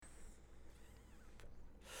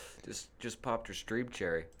Just popped her stream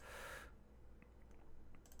cherry.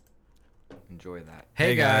 Enjoy that.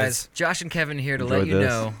 Hey guys, Josh and Kevin here to Enjoy let you this.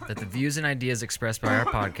 know that the views and ideas expressed by our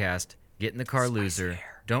podcast, Get in the Car Loser,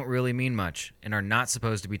 don't really mean much and are not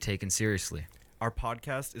supposed to be taken seriously. Our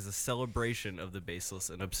podcast is a celebration of the baseless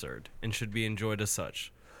and absurd and should be enjoyed as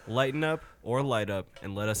such. Lighten up or light up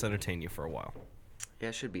and let us entertain you for a while. Yeah,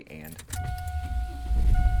 it should be and.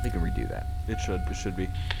 They can redo that. It should be.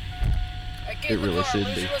 It really should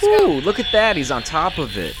be. Ooh, look at that. He's on top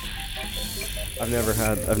of it. I've never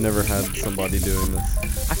had somebody doing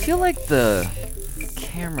this. I feel like the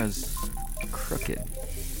camera's crooked.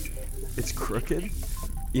 It's crooked?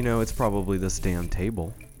 You know, it's probably this damn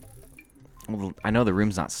table. Well, I know the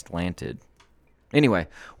room's not slanted. Anyway,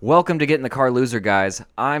 welcome to Get in the Car Loser, guys.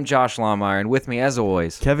 I'm Josh Lawmeyer, and with me, as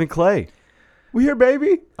always, Kevin Clay. We here,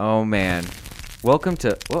 baby. oh man, welcome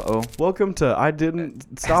to Welcome to I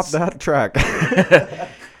Didn't Stop That Track.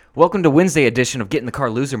 welcome to Wednesday edition of Get in the Car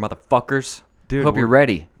Loser, motherfuckers. Dude, Hope you're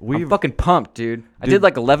ready. I'm we've- fucking pumped, dude. I did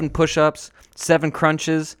like 11 push-ups, 7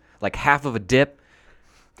 crunches, like half of a dip.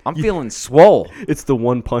 I'm feeling swole. It's the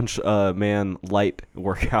one punch man light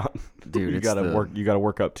workout. Dude, you it's gotta the- you gotta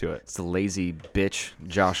work up to it. It's the lazy bitch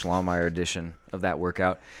Josh Lawmeyer edition of that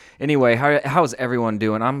workout. Anyway, how's everyone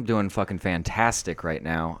doing? I'm doing fucking fantastic right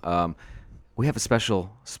now. We have a special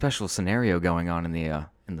scenario going on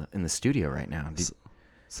in the studio right now.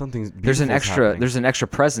 Something's There's an beautiful's extra happening. there's an extra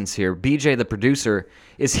presence here. BJ the producer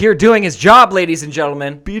is here doing his job, ladies and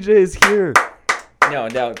gentlemen. BJ is here. No,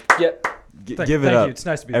 get Give it thank up. you. It's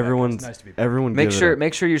nice to be back. Everyone's It's nice to be back. everyone. Make give it sure up.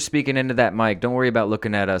 make sure you're speaking into that mic. Don't worry about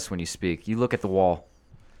looking at us when you speak. You look at the wall.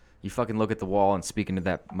 You fucking look at the wall and speak into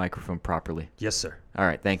that microphone properly. Yes, sir. All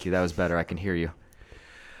right, thank you. That was better. I can hear you.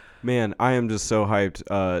 Man, I am just so hyped.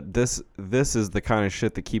 This is the kind of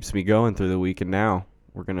shit that keeps me going through the week, and now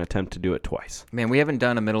we're gonna attempt to do it twice. Man, we haven't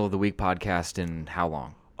done a middle of the week podcast in how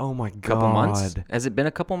long? Oh my god! Couple months? Has it been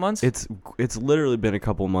a couple months? It's literally been a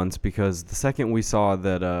couple months because the second we saw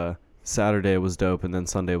that Saturday was dope and then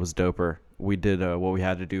Sunday was doper, we did what we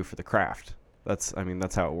had to do for the craft. That's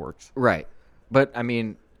how it works. Right. But, I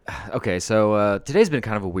mean, okay, so today's been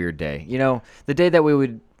kind of a weird day. You know, the day that we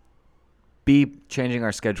would be changing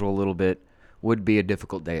our schedule a little bit would be a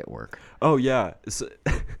difficult day at work. Oh yeah.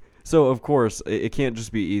 So of course it can't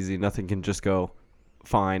just be easy. Nothing can just go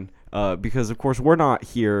fine. Because of course we're not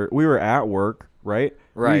here. We were at work, right?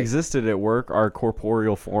 Right. We existed at work. Our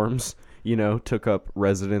corporeal forms, took up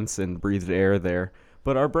residence and breathed air there.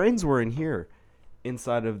 But our brains were in here,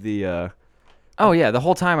 inside of the. Oh, yeah, the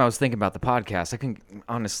whole time I was thinking about the podcast. I can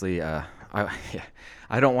honestly,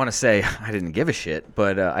 I don't want to say I didn't give a shit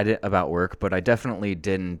I did about work, but I definitely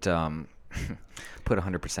didn't put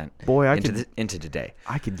 100% Boy, into today.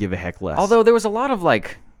 I could give a heck less. Although there was a lot of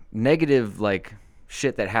negative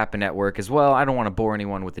shit that happened at work as well. I don't want to bore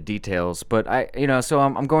anyone with the details, but so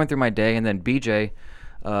I'm going through my day, and then BJ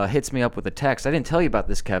hits me up with a text. I didn't tell you about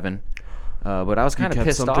this, Kevin, but I was kind of kept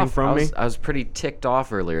pissed something off. from me? I was pretty ticked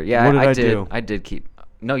off earlier. Yeah, What did I did. do? I did keep.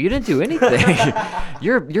 No, you didn't do anything.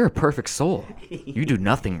 You're a perfect soul. You do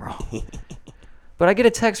nothing wrong. But I get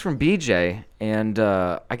a text from BJ, and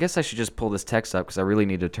I guess I should just pull this text up because I really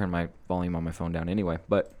need to turn my volume on my phone down anyway.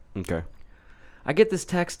 But Okay. I get this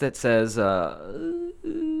text that says,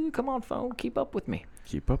 "Come on, phone, keep up with me."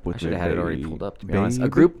 Keep up with I should me, have had it already baby. pulled up, to be honest. A Baby.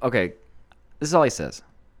 group. Okay, this is all he says.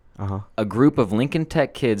 A group of Lincoln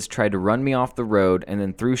Tech kids tried to run me off the road and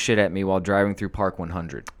then threw shit at me while driving through Park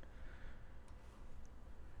 100.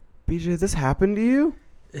 BJ, this happened to you?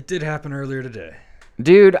 It did happen earlier today.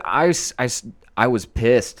 Dude, I was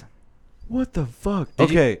pissed. What the fuck?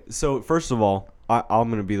 Okay, so first of all, I'm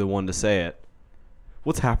gonna be the one to say it.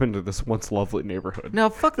 What's happened to this once lovely neighborhood? No,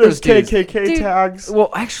 fuck There's those dudes. KKK Dude, tags. Well,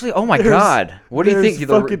 actually, oh my There's- God. What do you think?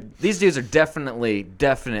 there's These dudes are definitely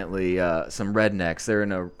some rednecks. They're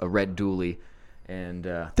in a red dually. And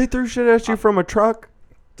They threw shit at you from a truck?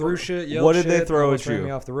 Threw shit, yelled What did they shit, throw almost at ran you?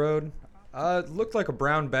 me off the road. It looked like a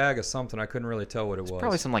brown bag of something. I couldn't really tell what it was.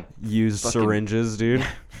 probably some Used Fucking- syringes, dude.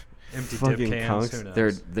 empty fucking dip cans. conks. Who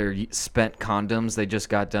knows? they're spent condoms they just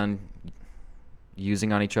got done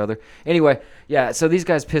using on each other. Anyway, yeah, so these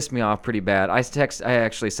guys pissed me off pretty bad. I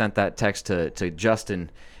actually sent that text to Justin,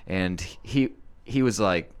 and he was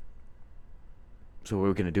like, "So what are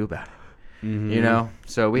we gonna do about it?" Mm-hmm.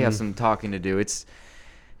 So we have some talking to do. It's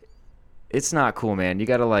not cool, man. You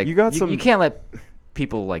gotta you can't let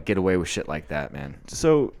people get away with shit like that, man.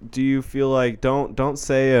 So, do you feel like don't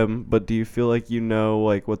say him, but do you feel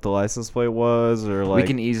like what the license plate was, or We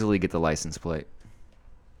can easily get the license plate.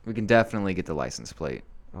 We can definitely get the license plate.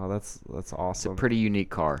 Oh, that's It's a awesome. pretty unique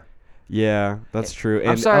car. Yeah, that's true. I'm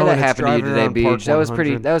And, sorry that and it's happened to you driving today, around Park Beach. That was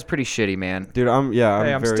 100. pretty shitty, man. Dude, I'm Hey,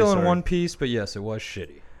 I'm very still sorry. in one piece, but yes, it was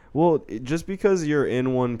shitty. Well, just because you're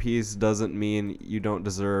in one piece doesn't mean you don't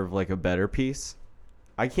deserve like a better piece.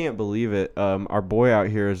 I can't believe it. Our boy out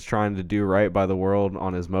here is trying to do right by the world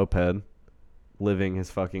on his moped, living his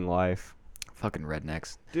fucking life. Fucking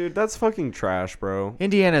rednecks. Dude, that's fucking trash, bro.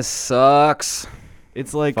 Indiana sucks.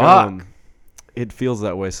 It's like Fuck. it feels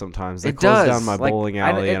that way sometimes. They It closed does. down my Like, bowling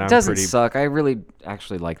alley, it and I'm doesn't pretty. suck. I really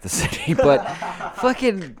actually like the city, but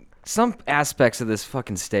fucking some aspects of this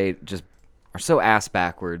fucking state just are so ass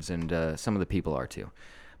backwards, and some of the people are too.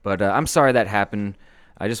 But I'm sorry that happened.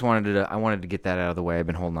 I just wanted to get that out of the way. I've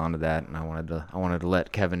been holding on to that, and I wanted to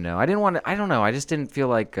let Kevin know. I didn't want to. I don't know. I just didn't feel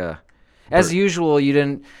like, as usual, you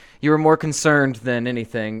didn't. You were more concerned than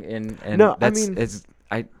anything, and No, that's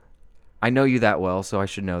I know you that well, so I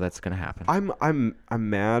should know that's gonna happen. I'm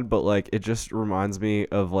mad, but like it just reminds me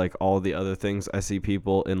of like all the other things I see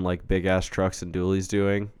people in like big ass trucks and dualies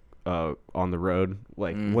doing on the road,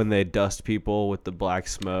 like when they dust people with the black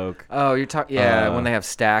smoke. Oh, you're talking, when they have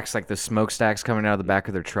stacks, like the smokestacks coming out of the back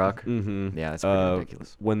of their truck. Mm-hmm. Yeah, that's pretty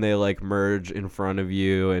ridiculous. When they like merge in front of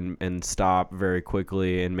you and stop very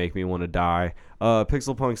quickly and make me want to die.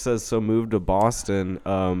 Pixel Punk says, so move to Boston.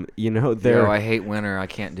 You know, there. I hate winter. I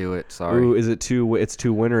can't do it. Sorry. Ooh, it's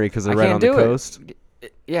too wintry because they're I right can't on the do it. coast.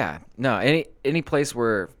 Yeah, no, any place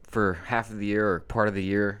where for half of the year or part of the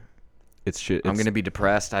year It's shit. I'm gonna be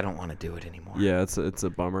depressed, I don't want to do it anymore. Yeah, it's a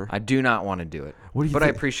bummer. I do not want to do it. What do you but I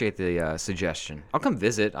think? appreciate the suggestion. I'll come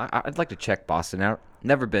visit. I'd like to check Boston out.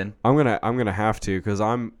 Never been. I'm gonna have to because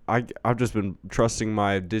I've just been trusting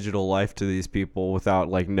my digital life to these people without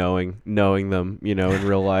like knowing them, you know, in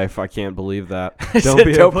real life. I can't believe that. Don't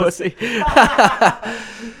be a Dope pussy. pussy.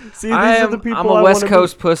 See, these are the people I'm a I West wanna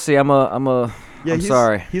Coast pussy. I'm he's,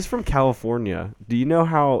 sorry. He's from California. Do you know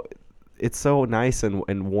how it's so nice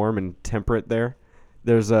and warm and temperate there?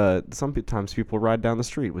 There's sometimes people ride down the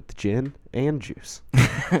street with the gin and juice.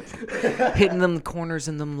 Hitting them corners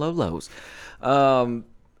in them lolos.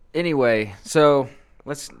 Anyway, so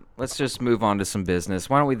let's just move on to some business.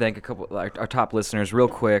 Why don't we thank a couple our top listeners real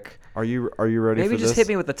quick? Are you ready Maybe for just this? hit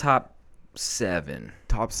me with the top 7.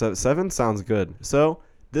 Top seven sounds good. So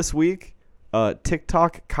this week,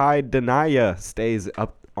 TikTok Kai Denaya stays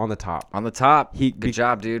up on the top. On the top. Good Good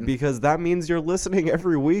job, dude. Because that means you're listening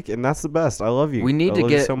every week, and that's the best. I love you. We need I to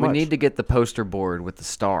love you get so much. the poster board with the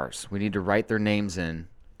stars. We need to write their names in,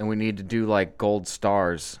 and we need to do like gold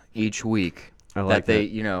stars each week. I like that they,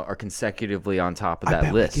 that. are consecutively on top of I that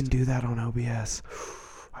bet list. we can do that on OBS.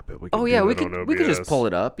 I bet we can. Oh do yeah, that we on could just OBS. pull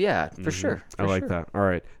it up. Yeah, for sure. I like that. All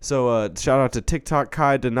right. So shout out to TikTok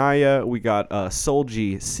Kai Denaya. We got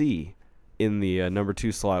Solji C in the number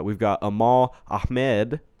 2 slot. We've got Amal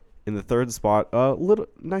Ahmed in the 3rd spot. Little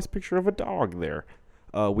nice picture of a dog there.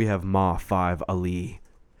 We have Ma 5 Ali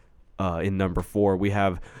in number 4. We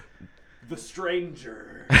have The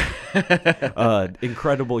Stranger.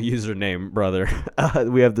 Incredible username, brother.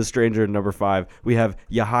 We have The Stranger in number 5. We have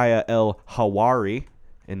Yahya El Hawari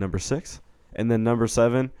in number 6. And then number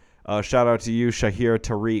 7, shout out to you, Shahir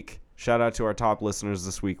Tariq. Shout out to our top listeners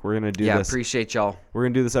this week. We're going to do Yeah, this. appreciate y'all. We're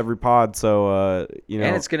going to do this every pod, so,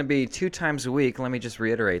 And it's going to be 2 times a week. Let me just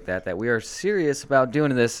reiterate that we are serious about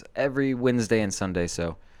doing this every Wednesday and Sunday.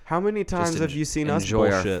 So how many times just have you seen us enjoy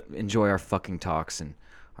bullshit? enjoy our fucking talks and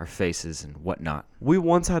our faces and whatnot. We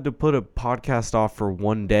once had to put a podcast off for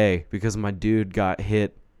one day because my dude got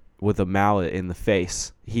hit with a mallet in the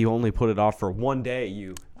face. He only put it off for one day,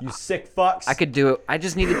 you sick fucks. I could do it. I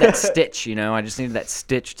just needed that stitch, I just needed that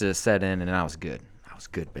stitch to set in, and I was good. I was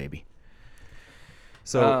good, baby.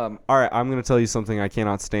 So, all right, I'm going to tell you something I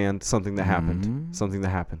cannot stand, something that happened. Something that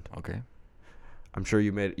happened. Okay. I'm sure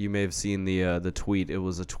you may have seen the tweet. It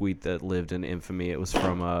was a tweet that lived in infamy. It was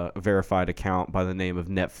from a verified account by the name of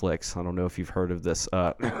Netflix. I don't know if you've heard of this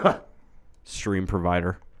stream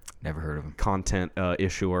provider. Never heard of him. Content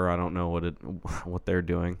issuer. I don't know what they're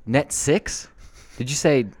doing. Net 6? Did you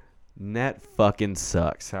say? Net fucking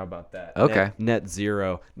sucks. How about that? Okay. Net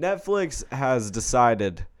zero. Netflix has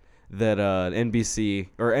decided that NBC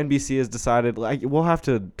has decided. Like, we'll have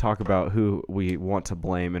to talk about who we want to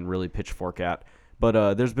blame and really pitchfork at.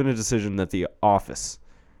 But there's been a decision that The Office,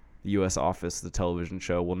 the U.S. Office, the television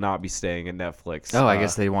show, will not be staying at Netflix. Oh, I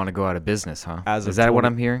guess they want to go out of business, huh? as Is of that what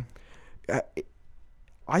 20 I'm hearing?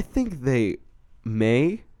 I think they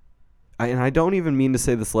may. And I don't even mean to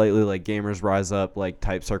say this lightly, like Gamers Rise Up, like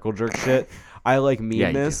type circle jerk shit. I mean Yeah,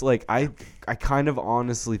 you this. do. Like I kind of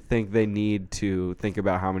honestly think they need to think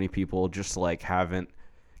about how many people just like haven't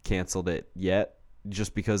canceled it yet,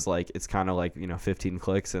 just because like it's kind of like 15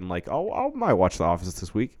 clicks and like I might watch The Office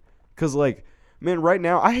this week. Because, like, man, right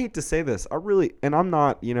now, I hate to say this. And I'm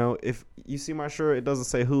not, if you see my shirt, it doesn't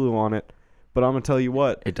say Hulu on it. But I'm going to tell you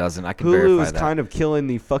what. It doesn't. I can Hulu verify is that. kind of killing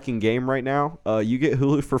the fucking game right now. You get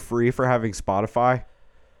Hulu for free for having Spotify.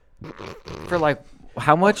 For like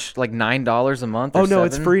how much? Like $9 a month? Or Oh, no,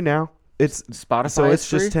 it's $7? free now. It's Spotify. So is it's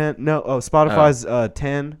just free? 10. No, Spotify's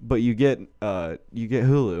 10, but you get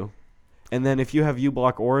Hulu. And then if you have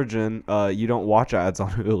uBlock Origin, you don't watch ads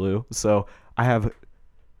on Hulu. So I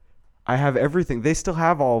have everything. They still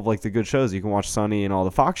have all of like the good shows. You can watch Sunny and all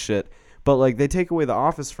the Fox shit. But like they take away The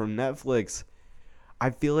Office from Netflix.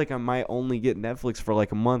 I feel like I might only get Netflix for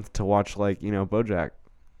like a month to watch like, BoJack.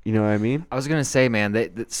 You know what I mean? I was gonna say,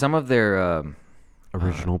 man, some of their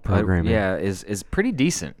Original programming. is pretty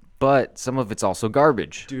decent, but some of it's also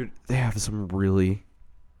garbage. Dude, they have some really,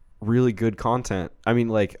 really good content. I mean,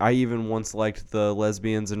 like, I even once liked the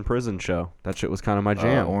Lesbians in Prison show. That shit was kind of my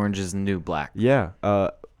jam. Orange is the New Black. Yeah.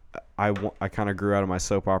 I kind of grew out of my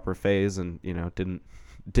soap opera phase and,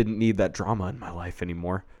 didn't need that drama in my life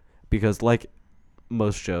anymore. Because, like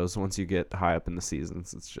most shows, once you get high up in the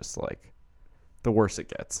seasons, it's just, like, the worse it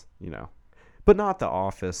gets, But not The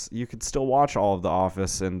Office. You could still watch all of The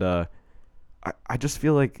Office, and I just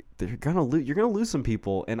feel like you're gonna lose some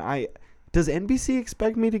people. And does NBC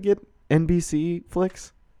expect me to get NBC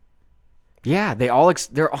flicks? Yeah,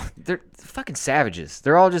 they're fucking savages.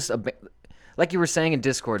 They're all just like you were saying in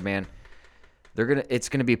Discord, man. It's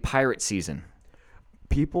gonna be pirate season.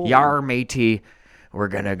 People, Yar matey, we're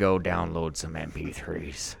gonna go download some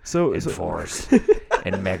MP3s, and 4s,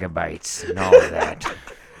 and megabytes, and all of that.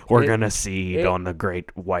 We're gonna seed on the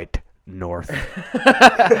Great White North.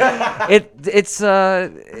 It's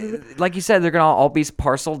like you said, they're gonna all be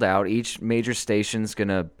parceled out. Each major station's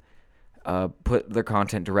gonna put their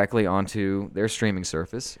content directly onto their streaming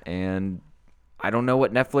service, and I don't know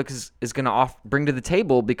what Netflix is gonna bring to the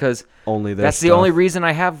table, because Only that's the only reason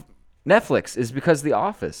I have Netflix is because of The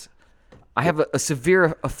Office. I have a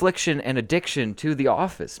severe affliction and addiction to The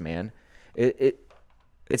Office, man.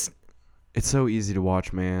 It's so easy to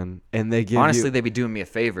watch, man. And they give honestly, they'd be doing me a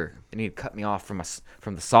favor. They need to cut me off from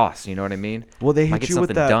the sauce. You know what I mean? Well, they Might hit get you with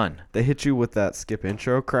something that. done. They hit you with that skip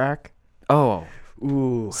intro crack. Oh,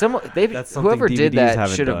 Ooh, that's something whoever did DVDs that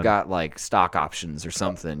haven't should have done. got like stock options or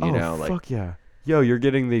something. You know, like fuck yeah. Yo, you're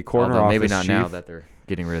getting the corner although office maybe not chief. now that they're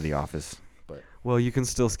getting rid of The Office. But Well, you can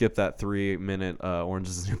still skip that 3-minute Orange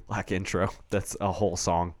is the New Black intro. That's a whole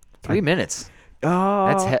song. 3 minutes. Oh,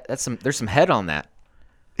 That's some. There's some head on that.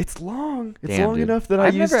 it's long. It's Damn, long dude. enough that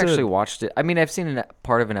I've used never to. actually watched it. I mean, I've seen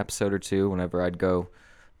part of an episode or two whenever I'd go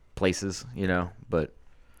places, but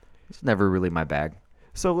it's never really my bag.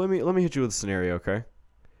 So let me hit you with a scenario, okay?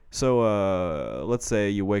 So let's say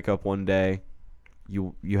you wake up one day,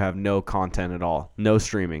 you have no content at all, no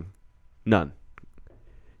streaming, none.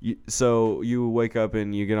 So you wake up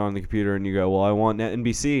and you get on the computer and you go, well, I want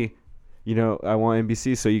NBC, I want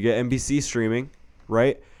NBC, so you get NBC streaming,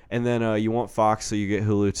 right? And then you want Fox, so you get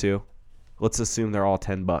Hulu too. Let's assume they're all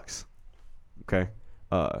 $10, okay?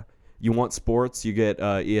 You want sports, you get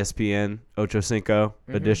ESPN Ocho Cinco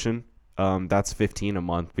edition. That's $15 a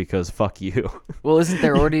month because fuck you. Well, isn't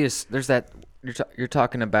there already there's that you're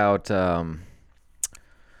talking about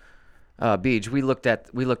Beach? We looked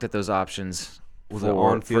at those options. Was it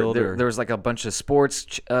on field or? There was like a bunch of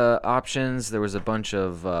sports options. There was a bunch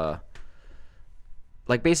of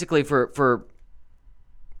like basically for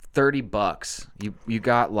 $30 you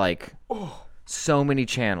got like so many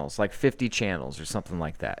channels, like 50 channels or something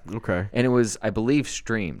like that. Okay. And it was, I believe,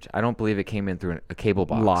 streamed. I don't believe it came in through a cable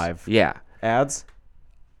box. Live. Yeah. Ads?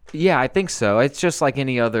 Yeah, I think so. It's just like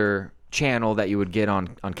any other channel that you would get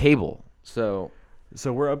on cable. So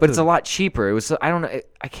we're up but to... it's a lot cheaper. It was, I don't know.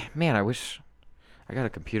 I can't, man, I wish I got a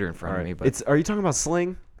computer in front of me. But Are you talking about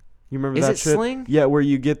Sling? You remember Is that it shit? Sling? Yeah, where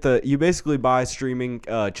you get you basically buy streaming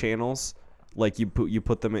channels, like you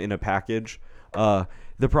put them in a package.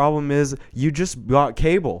 The problem is you just got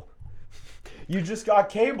cable. You just got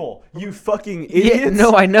cable. You fucking idiots. yeah,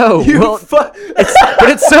 no, I know. Well, but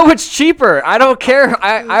it's so much cheaper. I don't care.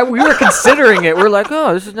 We were considering it. We're like,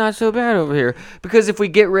 oh, this is not so bad over here. Because if we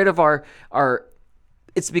get rid of our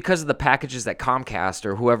it's because of the packages that Comcast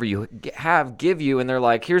or whoever you give you, and they're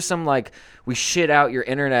like, here's some, like, we shit out your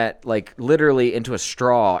internet like literally into a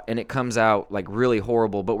straw, and it comes out like really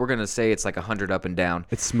horrible. But we're gonna say it's like 100 up and down.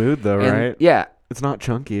 It's smooth though, And, right? Yeah. It's not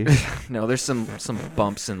chunky. No, there's some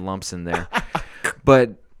bumps and lumps in there.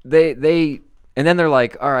 But they and then they're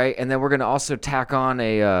like, all right, and then we're gonna also tack on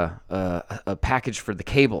a package for the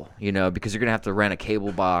cable, because you're gonna have to rent a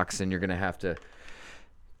cable box, and you're gonna have to,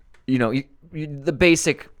 the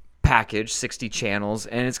basic package, 60 channels,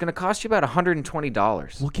 and it's going to cost you about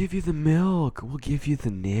 $120. We'll give you the milk. We'll give you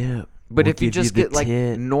the nip. But We'll if you give just the get like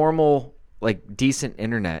tit. normal, like decent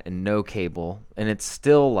internet and no cable, and it's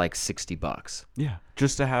still like $60. Yeah,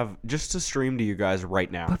 just to stream to you guys right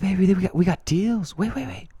now. But baby, we got deals. Wait.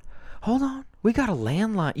 Hold on. We got a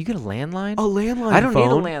landline. You get a landline? A landline I don't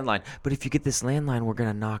phone? need a landline. But if you get this landline, we're going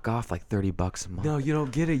to knock off like $30 a month. No, you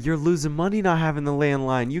don't get it. You're losing money not having the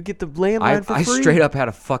landline. You get the landline for I free. straight up had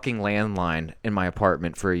a fucking landline in my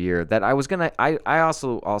apartment for a year that I was going to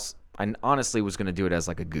I honestly was going to do it as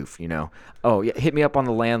like a goof, you know. Oh, yeah, hit me up on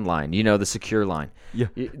the landline, you know, the secure line. Yeah.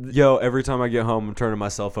 Yo, every time I get home, I'm turning my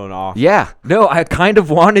cell phone off. Yeah. No, I kind of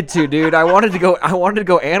wanted to, dude. I wanted to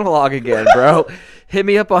go analog again, bro. Hit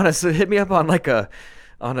me up on like a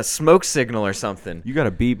smoke signal or something. You got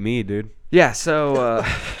to beat me, dude. Yeah, so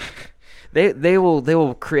they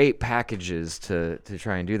will create packages to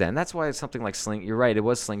try and do that, and that's why it's something like Sling. You're right, it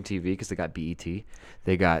was Sling TV because they got BET,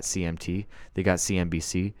 they got CMT, they got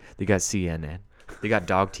CNBC, they got CNN, they got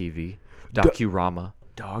Dog TV, Docurama,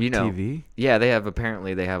 Dog TV. Yeah, they have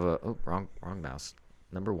wrong mouse.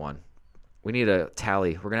 Number 1. We need a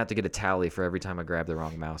tally. We're gonna have to get a tally for every time I grab the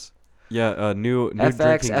wrong mouse. Yeah, new FX,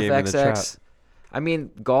 drinking game in the chat. FXX. I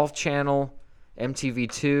mean, Golf Channel,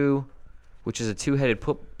 MTV2, which is a two-headed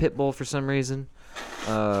pit bull for some reason.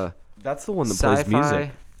 That's the one that Sci-fi. plays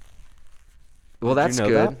music. Well, Did you that's know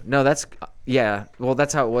good. that? No, that's yeah. Well,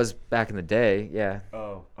 that's how it was back in the day. Yeah.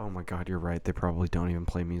 Oh my God, you're right. They probably don't even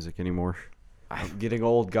play music anymore. I'm getting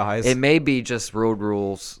old, guys. It may be just Road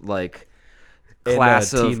Rules, like And,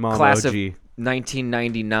 class Teen Mom of OG.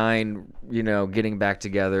 1999. You know, getting back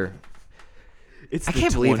together. It's I the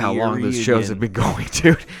can't believe how 20-year long those shows have reunion. been going,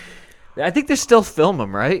 dude. I think they still film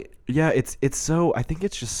them, right? Yeah, it's so. I think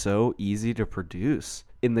it's just so easy to produce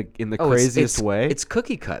in the Oh, craziest way. It's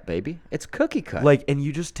cookie cut, baby. It's cookie cut. Like, and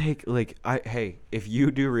you just take hey, if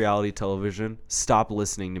you do reality television, stop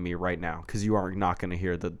listening to me right now because you are not going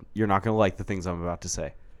to you're not going to like the things I'm about to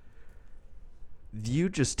say. You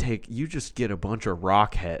just get a bunch of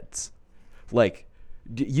rock heads, like.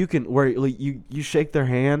 You can you shake their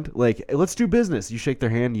hand, like, let's do business. You shake their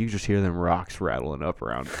hand, you just hear them rocks rattling up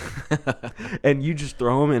around them. And you just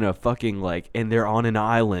throw them in a fucking and they're on an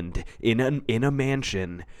island in a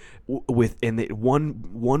mansion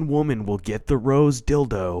one woman will get the rose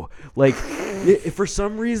dildo, for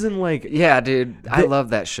some reason, yeah, dude, I love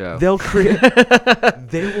that show. they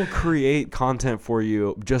will create content for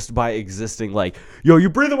you just by existing. Like, yo, you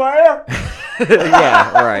breathing my air?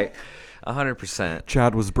 Yeah, right.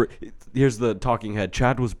 100%. Here's the talking head.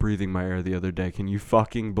 Chad was breathing my air the other day. Can you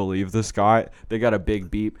fucking believe this guy? They got a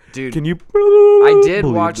big beep. Dude, can you I did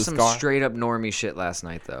believe watch this some guy? straight up normie shit last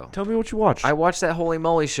night, though. Tell me what you watched. I watched that Holy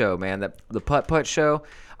Moly show, man. The putt show.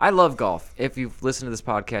 I love golf. If you've listened to this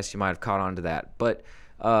podcast, you might have caught on to that. But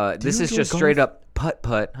this you is enjoy just golf? straight up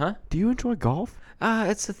putt, huh? Do you enjoy golf?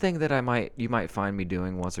 It's the thing that you might find me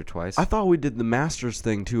doing once or twice. I thought we did the Masters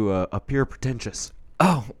thing to appear pretentious.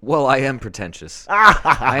 Oh, well, I am pretentious.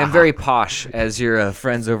 I am very posh, as your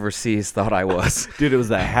friends overseas thought I was. Dude, it was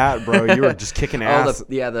that hat, bro. You were just kicking ass.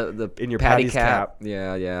 the in your patty Patty's cap. cap.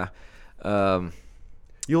 Yeah.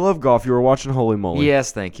 You love golf. You were watching Holy Moly.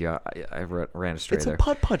 Yes, thank you. I ran straight It's there.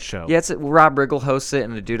 a putt show. Yeah, Rob Riggle hosts it,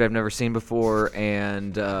 and a dude I've never seen before,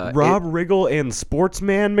 and Rob Riggle and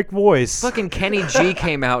Sportsman McVoice. fucking Kenny G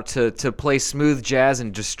came out to play smooth jazz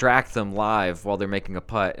and distract them live while they're making a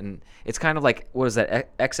putt, and it's kind of like, what is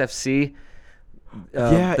that, XFC?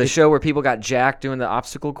 The show where people got jacked doing the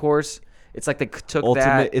obstacle course. It's like they took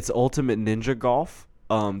that. It's Ultimate Ninja Golf.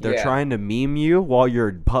 They're Yeah. trying to meme you while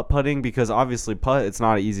you're putting because obviously it's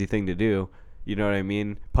not an easy thing to do. You know what I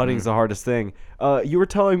mean? Putting's the hardest thing. You were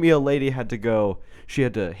telling me a lady had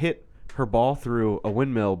to hit her ball through a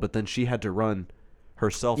windmill, but then she had to run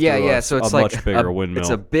herself through So it's a like much bigger windmill. It's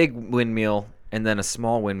a big windmill, and then a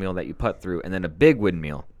small windmill that you putt through, and then a big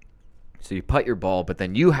windmill. So you putt your ball, but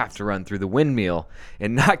then you have to run through the windmill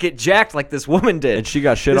and not get jacked like this woman did. And she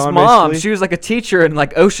got shit this on, mom, basically? she was like a teacher in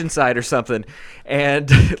like Oceanside or something,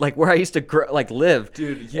 and like where I used to live.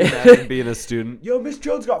 Dude, you imagine being a student. Yo, Miss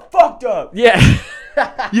Jones got fucked up. Yeah.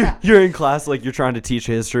 You're in class, like you're trying to teach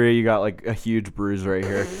history. You got like a huge bruise right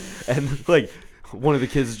here, and like one of the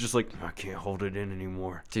kids is just like, I can't hold it in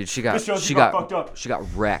anymore. Dude, she This shows you got got fucked up. She got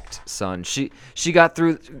wrecked, son. She got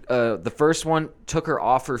through the first one, took her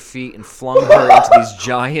off her feet and flung her into these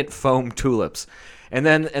giant foam tulips. And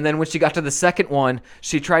then when she got to the second one,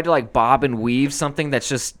 she tried to like bob and weave something that's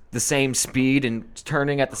just the same speed and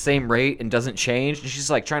turning at the same rate and doesn't change. And she's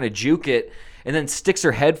like trying to juke it and then sticks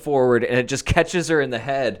her head forward and it just catches her in the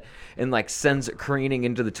head and like sends it careening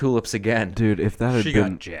into the tulips again. Dude, if that had She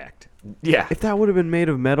been got jacked. Yeah. if that would have been made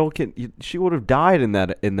of metal, she would have died in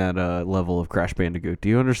that level of Crash Bandicoot. Do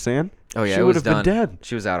you understand? Oh yeah, she it would was have been done. dead.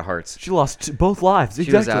 She was out of hearts. She lost both lives. She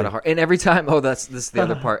Exactly. was out of heart. And every time, this is the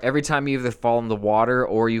other part. Every time you either fall in the water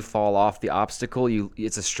or you fall off the obstacle,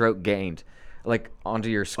 it's a stroke gained, like onto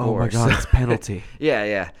your score. Oh my god, it's penalty. Yeah,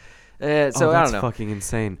 yeah. So that's I don't know. fucking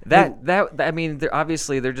insane. That I mean,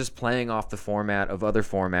 they're just playing off the format of other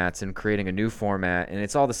formats and creating a new format, and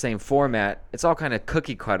it's all the same format. It's all kind of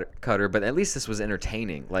cookie cutter, but at least this was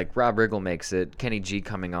entertaining. Like Rob Riggle makes it. Kenny G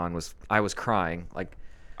coming on I was crying. Like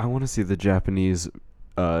I want to see the Japanese,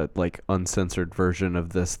 like uncensored version of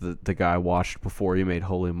this. The guy watched before he made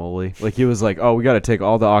Holy Moly. Like he was like, "Oh, we got to take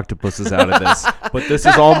all the octopuses out of this," but this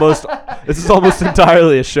is almost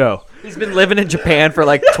entirely a show. he's been living in Japan for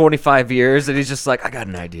like 25 years, and he's just like, I got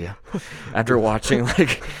an idea. After watching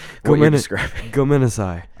like what you're describing. Go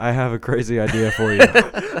Minasai. I have a crazy idea for you.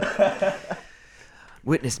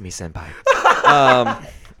 Witness me, senpai.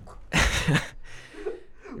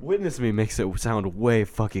 Witness Me makes it sound way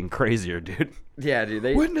fucking crazier, dude. Yeah,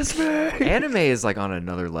 dude. Witness me. Anime is like on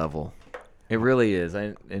another level. It really is.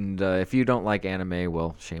 If you don't like anime,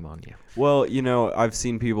 well, shame on you. Well, you know, I've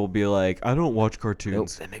seen people be like, I don't watch Nope,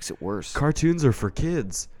 cartoons. that makes it worse. Cartoons are for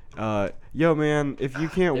kids. Yo, man, if you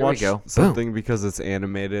can't There we watch go. something because it's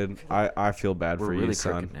animated, I feel bad We're for you, really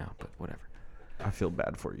son. crooked now, but whatever. I feel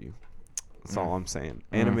bad for you. That's all I'm saying.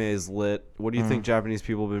 Anime is lit. What do you think Japanese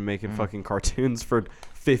people have been making fucking cartoons for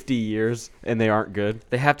 50 years and they aren't good?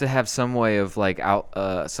 They have to have some way of like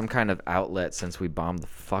some kind of outlet since we bombed the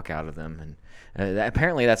fuck out of them, and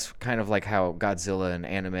apparently that's kind of like how Godzilla and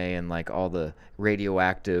anime and like all the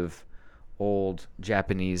radioactive old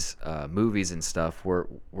Japanese movies and stuff were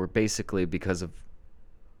basically because of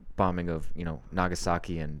bombing of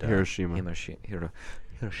Nagasaki and Hiroshima.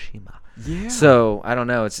 Hiroshima. Yeah. So I don't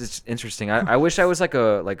know. It's interesting. I wish I was like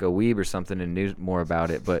a weeb or something and knew more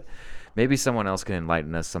about it, but maybe someone else can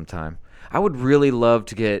enlighten us sometime. I would really love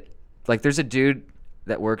to get like there's a dude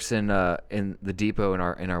that works in the depot in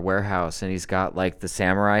our warehouse, and he's got like the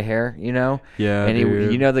samurai hair, Yeah, and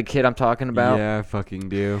dude. you know the kid I'm talking about. Yeah, I fucking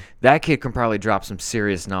do. That kid can probably drop some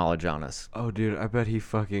serious knowledge on us. Oh, dude, I bet he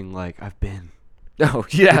fucking like, I've been. Oh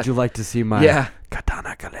yeah. Would you like to see my Yeah.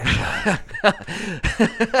 katana collection?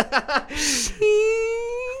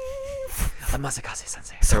 Masakase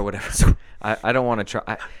sensei or whatever. I don't want to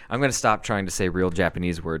try. I'm going to stop trying to say real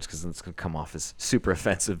Japanese words because it's going to come off as super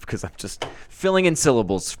offensive because I'm just filling in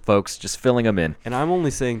syllables, folks. Just filling them in. And I'm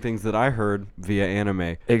only saying things that I heard via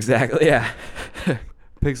anime. Exactly, yeah.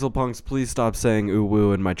 Pixel Punks, please stop saying ooh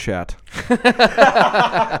woo in my chat.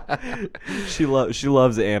 She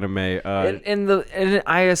loves anime. And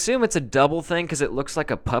I assume it's a double thing because it looks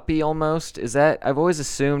like a puppy almost. Is that? I've always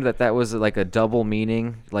assumed that was like a double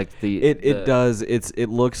meaning, like it does. It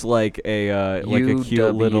looks like a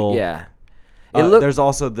cute little. Yeah. There's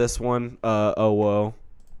also this one. Oh whoa.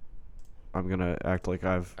 I'm gonna act like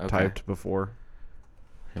I've typed before.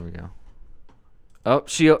 Here we go. Oh,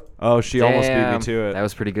 she almost beat me damn, to it. That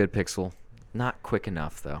was pretty good, Pixel. Not quick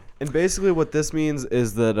enough though. And basically, what this means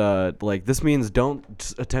is that this means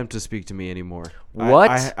don't attempt to speak to me anymore.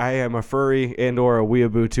 What? I am a furry and/or a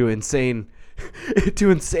weeaboo to insane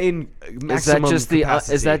maximum capacity.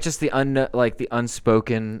 Is that just the the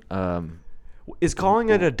unspoken? Is calling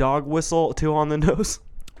it a dog whistle too on the nose?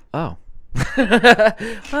 Oh.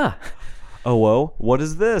 Huh. Oh, whoa. What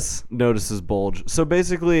is this? Notices bulge. So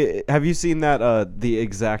basically, have you seen that the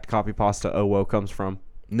exact copy pasta oh whoa comes from?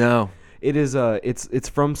 No. It is it's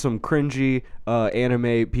from some cringy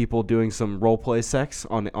anime people doing some roleplay sex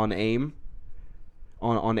on AIM.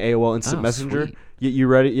 On AOL Instant Messenger. Sweet. You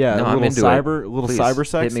ready? Yeah, No, a I'm little into cyber it. little Please, cyber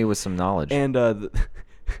sex. Hit me with some knowledge. And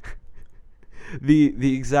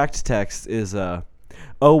the exact text is oh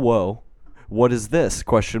whoa, what is this?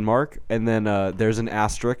 Question mark. And then there's an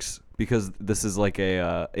asterisk because this is like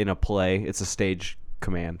in a play. It's a stage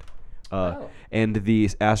command. And the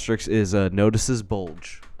asterisk is notices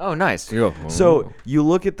bulge. Oh, nice. So you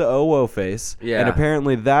look at the oh face, Yeah. and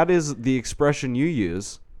apparently that is the expression you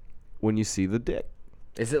use when you see the dick.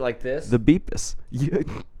 Is it like this? The beepus.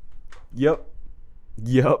 Yep.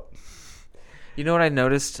 You know what I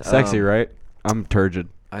noticed? Sexy, right? I'm turgid.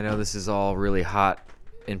 I know this is all really hot,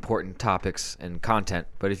 important topics and content,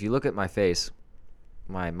 but if you look at my face,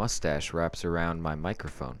 my mustache wraps around my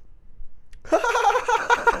microphone.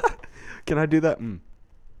 Can I do that?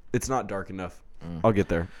 It's not dark enough. I'll get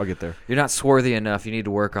there. You're not swarthy enough. You need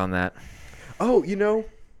to work on that. Oh,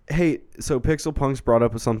 hey, so Pixel Punks brought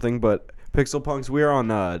up something, but Pixel Punks, we're on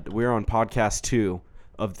podcast 2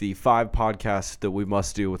 of the 5 podcasts that we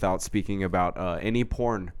must do without speaking about any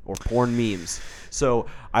porn or porn memes. So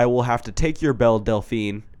I will have to take your Belle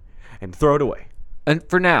Delphine and throw it away. And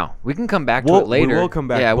for now, we can come back to it later. We will come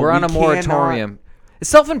back. Yeah, but we're on a moratorium. A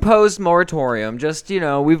self-imposed moratorium. Just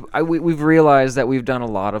we've realized that we've done a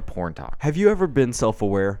lot of porn talk. Have you ever been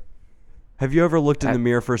self-aware? Have you ever looked in the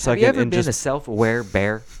mirror for a second Have you ever and been just a self-aware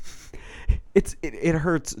bear? it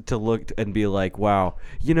hurts to look and be like, wow,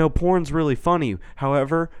 porn's really funny.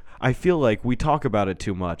 However, I feel like we talk about it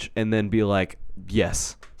too much, and then be like,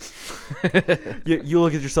 yes. you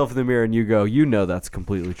look at yourself in the mirror and you go, that's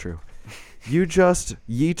completely true. You just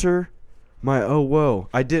yeeter my oh whoa.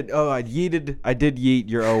 I did yeet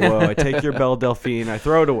your oh whoa. I take your Belle Delphine, I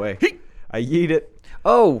throw it away. I yeet it.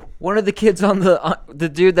 Oh, one of the kids on the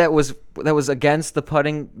dude that was against the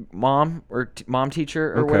putting mom or mom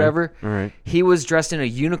teacher or whatever. All right. He was dressed in a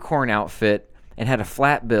unicorn outfit and had a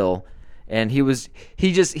flat bill, and he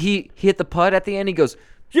hit the putt at the end. He goes,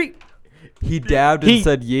 yeet. He dabbed and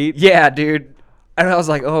said yeet. Yeah, dude. And I was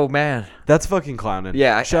like, oh man, that's fucking clowning.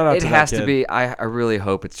 Yeah, shout out to that kid. It has to be. I really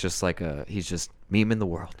hope it's just like he's just memeing the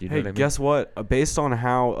world. You know what I mean? Guess what? Based on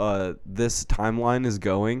how this timeline is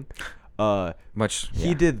going.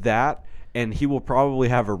 He did that, and he will probably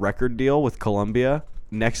have a record deal with Columbia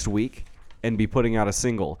next week and be putting out a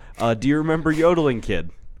single. Do you remember Yodeling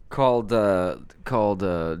Kid? Called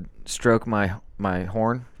Stroke My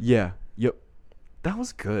Horn? Yeah. Yep. That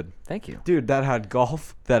was good. Thank you. Dude, that had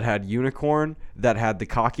golf, that had unicorn, that had the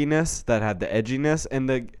cockiness, that had the edginess,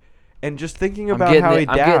 and just thinking about how he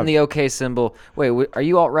dabbed. I'm getting the okay symbol. Wait, are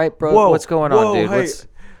you alt-right, bro? What's going on, dude? Hey,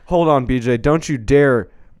 hold on, BJ. Don't you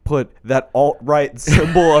dare put that alt-right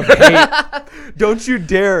symbol of hate. Don't you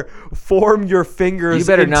dare form your fingers. You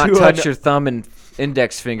better not touch your thumb and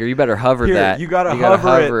index finger. You better hover that. You gotta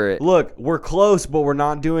hover it. Look, we're close, but we're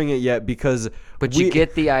not doing it yet because. But you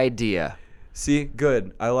get the idea. See,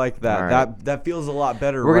 good. I like that. Right. That feels a lot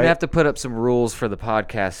better. We're gonna have to put up some rules for the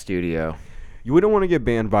podcast studio. We don't want to get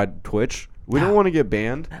banned by Twitch. We don't want to get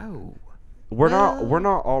banned. No. We're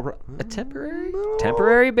not all right. A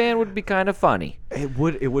temporary ban would be kind of funny. It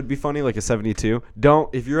would be funny, like a 72.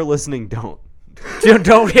 If you're listening, don't.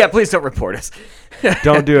 Please don't report us.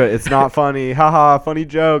 Don't do it. It's not funny. Haha, funny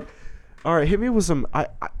joke. All right, hit me with some.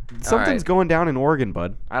 Something's going down in Oregon,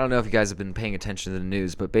 bud. I don't know if you guys have been paying attention to the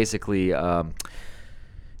news, but basically,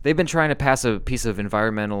 they've been trying to pass a piece of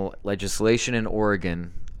environmental legislation in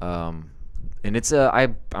Oregon, and it's I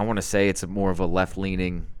want to say it's more of a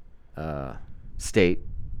left-leaning state,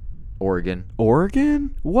 Oregon.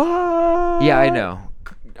 Oregon? What? Yeah, I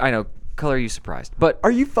know. Color, are you surprised? But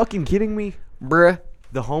are you fucking kidding me, bruh?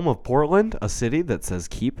 The home of Portland, a city that says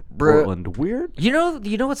keep Bruh. Portland weird. You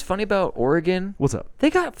know what's funny about Oregon? What's up? They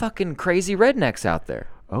got fucking crazy rednecks out there.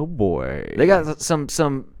 Oh boy. They got some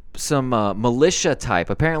militia type.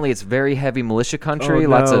 Apparently, it's very heavy militia country. Oh,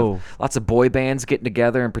 no. Lots of boy bands getting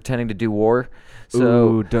together and pretending to do war. So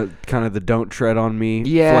ooh, kind of the "Don't Tread on Me"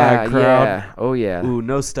 flag crowd. Yeah. Oh yeah. Ooh,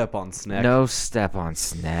 no step on snack. No step on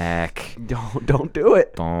snack. Don't do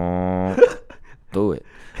it. Don't do it.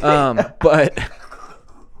 But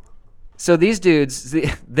so these dudes,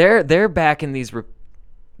 they're back in these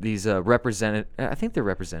representative. I think they're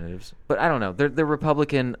representatives, but I don't know. They're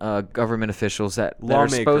Republican government officials that are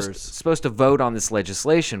supposed to vote on this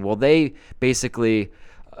legislation. Well, they basically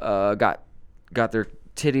got their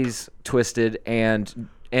titties twisted and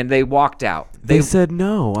they walked out. They said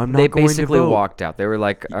no. I'm not they going to vote. They basically walked out. They were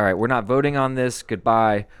like, "All right, we're not voting on this.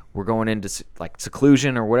 Goodbye. We're going into like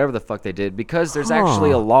seclusion or whatever the fuck they did." Because there's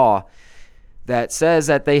actually a law that says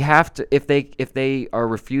that they have to, if they are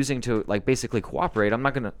refusing to like basically cooperate.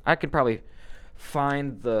 I could probably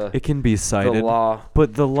find it can be cited, the law,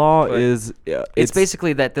 but the law is it's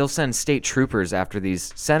basically that they'll send state troopers after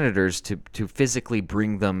these senators to physically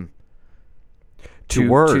bring them to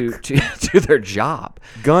work to their job.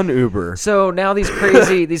 Gun Uber. So now these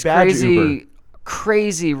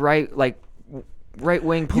crazy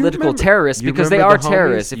right-wing political terrorists, because they are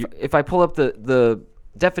terrorists. If I pull up the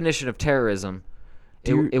definition of terrorism,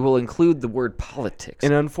 it will include the word politics.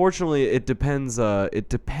 And unfortunately, it depends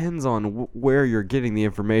on where you're getting the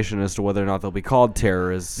information as to whether or not they'll be called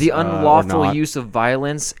terrorists. The unlawful use of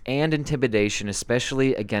violence and intimidation,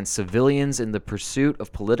 especially against civilians in the pursuit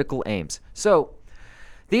of political aims. So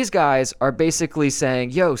these guys are basically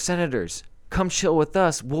saying, yo, senators, come chill with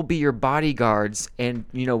us. We'll be your bodyguards, and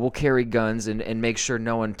we'll carry guns and make sure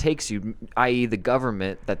no one takes you, i.e. the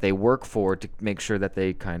government that they work for, to make sure that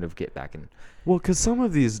they kind of get back in. Well, because some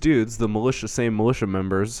of these dudes, the same militia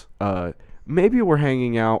members, maybe were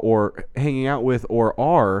hanging out with or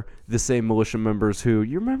are the same militia members who,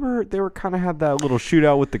 you remember, they were kind of had that little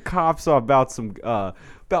shootout with the cops about some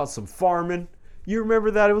farming. You remember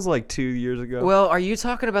that? It was like 2 years ago. Well, are you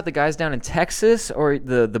talking about the guys down in Texas or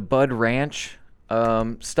the Bud Ranch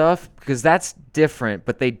stuff? Because that's different.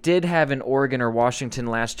 But they did have in Oregon or Washington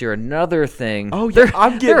last year another thing. Oh,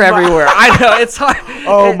 yeah, they're everywhere. I know, it's hard.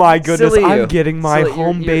 Oh, my goodness. Silly I'm you. getting my Silly- you're-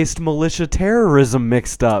 home-based militia terrorism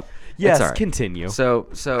mixed up. Yes, all right. continue. So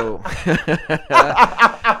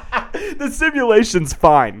The simulation's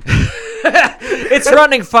fine. it's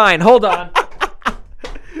running fine. Hold on.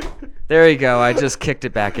 There you go. I just kicked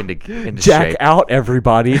it back into Jack shape. out,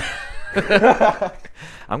 everybody.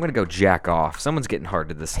 I'm gonna go jack off. Someone's getting hard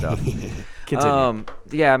to this stuff. Continue.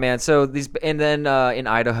 Yeah, man. So these, and then in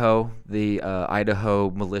Idaho, the Idaho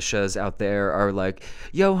militias out there are like,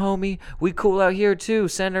 "Yo, homie, we cool out here too,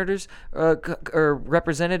 senators or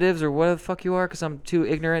representatives or whatever the fuck you are," because I'm too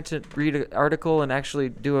ignorant to read an article and actually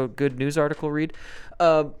do a good news article read.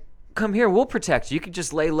 Come here, we'll protect you. You can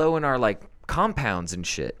just lay low in our like compounds and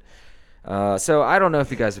shit. So I don't know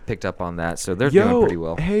if you guys have picked up on that. So they're doing pretty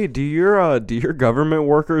well. Hey, do your government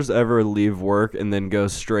workers ever leave work and then go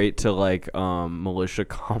straight to like militia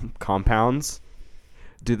compounds?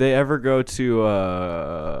 Do they ever go to?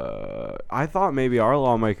 I thought maybe our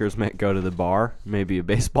lawmakers might go to the bar, maybe a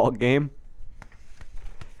baseball game.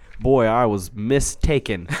 Boy, I was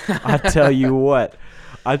mistaken. I tell you what.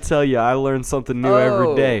 I tell you, I learn something new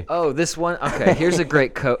every day. Oh, this one. Okay, here's a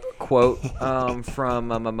great quote from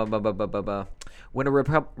when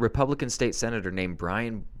a Republican state senator named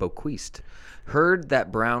Brian Boquist heard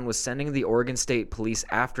that Brown was sending the Oregon State Police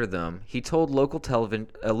after them. He told a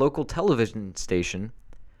local television station,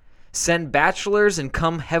 "Send bachelors and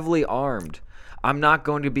come heavily armed. I'm not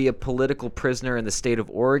going to be a political prisoner in the state of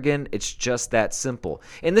Oregon. It's just that simple."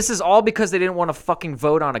 And this is all because they didn't want to fucking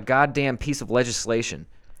vote on a goddamn piece of legislation.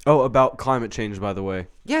 Oh, about climate change, by the way.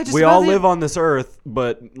 Yeah, just we about all it. live on this earth,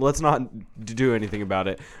 but let's not do anything about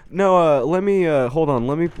it. No, let me hold on.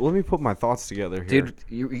 Let me put my thoughts together here. Dude,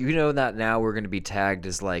 you know that now we're going to be tagged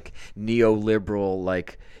as like neoliberal,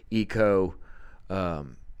 like eco,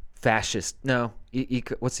 fascist. No,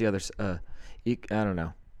 eco. What's the other? I don't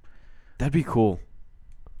know. That'd be cool.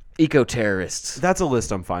 Eco terrorists. That's a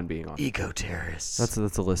list I'm fine being on. Eco terrorists. That's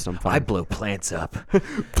a list I'm fine. I blow plants up.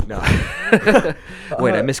 No.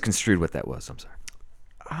 Wait, I misconstrued what that was. I'm sorry.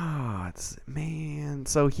 Man.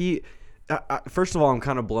 So he, first of all, I'm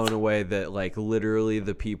kind of blown away that like literally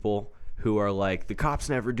the people who are like the cops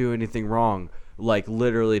never do anything wrong, like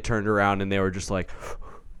literally turned around and they were just like,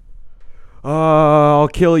 "Oh, I'll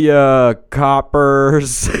kill ya,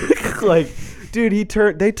 coppers." Like, dude,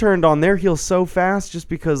 they turned on their heels so fast just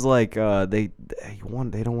because like they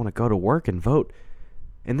don't want to go to work and vote.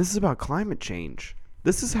 And this is about climate change.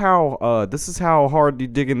 This is how hard you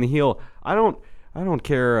dig in the heel. I don't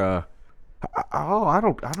care. I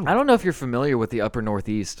don't know if you're familiar with the Upper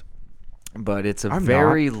Northeast, but it's a I'm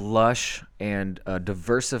very lush and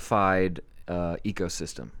diversified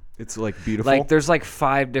ecosystem. It's like beautiful. Like there's like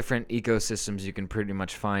 5 different ecosystems you can pretty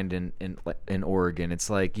much find in Oregon. It's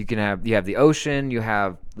like you have the ocean, you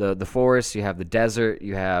have the forest, you have the desert,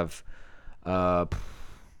 you have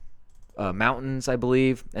mountains, I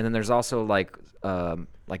believe, and then there's also like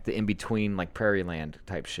the in between like prairie land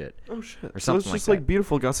type shit. Oh shit! Or So it's something just like like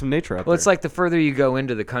beautiful. Got some nature out there. Well, it's like the further you go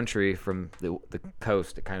into the country from the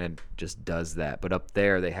coast, it kind of just does that. But up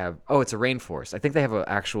there, they have it's a rainforest. I think they have an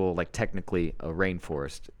actual like technically a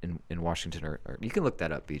rainforest in Washington. Or you can look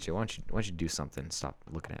that up, BJ. Why don't you do something? Stop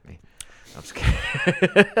looking at me. I'm just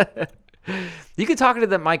kidding. You can talk to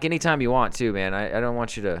that mic anytime you want too, man. I don't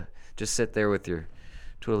want you to just sit there with your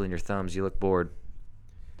twiddling your thumbs. You look bored.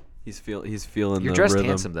 He's feeling You're the dressed rhythm.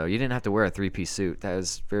 handsome though. You didn't have to wear a 3-piece suit. That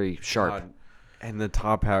was very sharp. God. And the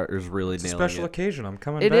top hat is really It's a nailing special it. occasion. I'm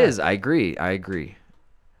coming It back. is. I agree.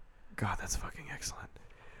 God, that's fucking excellent.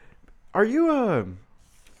 Are you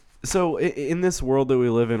so in this world that we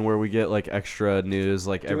live in, where we get like extra news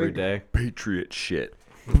like every day? Patriot shit.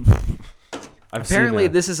 I've Apparently,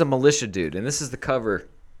 seen this is a militia dude, and this is the cover.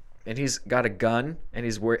 And he's got a gun, and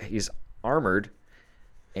he's armored,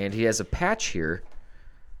 and he has a patch here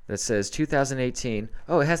that says 2018.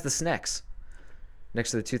 Oh, it has the snacks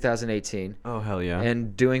next to the 2018. Oh hell yeah!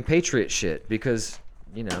 And doing patriot shit because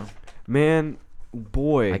Man,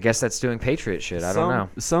 boy, I guess that's doing patriot shit. I don't know.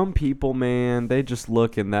 Some people, man, they just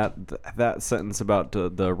look in that sentence about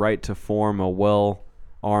the right to form a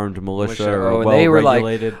well-armed militia or Oh, and they were like,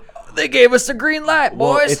 well-regulated. they gave us the green light,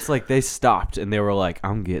 Well, boys. it's like they stopped and they were like,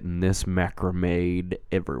 I'm getting this macrame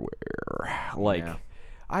everywhere. Like, Yeah.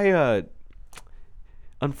 I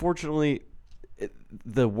unfortunately,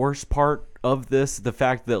 the worst part of this, the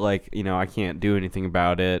fact that, like, you know, I can't do anything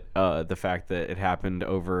about it, the fact that it happened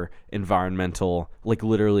over environmental, like,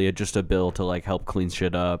 literally just a bill to, like, help clean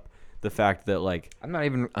shit up, the fact that, like, I'm not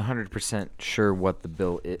even 100% sure what the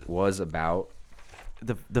bill it was about.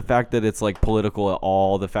 the fact that it's, like, political at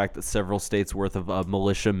all, the fact that several states worth of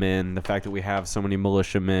militiamen, the fact that we have so many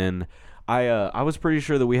militiamen, I was pretty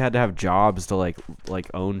sure that we had to have jobs to, like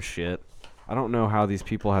own shit. I don't know how these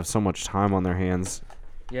people have so much time on their hands.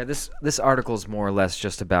 Yeah, this article is more or less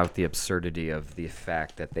just about the absurdity of the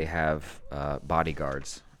fact that they have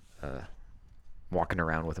bodyguards walking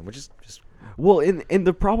around with them, which is just... Well, and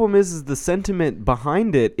the problem is the sentiment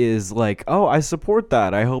behind it is like, oh, I support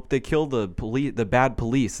that. I hope they kill the bad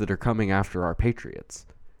police that are coming after our patriots.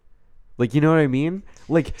 Like, you know what I mean?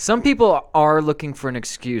 Like, Some people are looking for an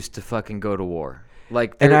excuse to fucking go to war.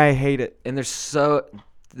 Like, and I hate it. and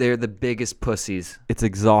they're the biggest pussies It's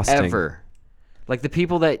exhausting. ever. Like the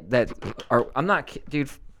people that are, I'm not, dude.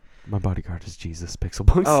 My bodyguard is Jesus.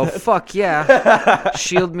 Pixelpunk. Oh said. fuck yeah!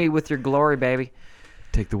 Shield me with your glory, baby.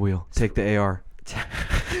 Take the wheel. Take the AR.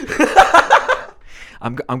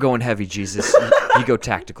 I'm going heavy, Jesus. You go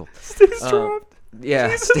tactical. Stay strapped.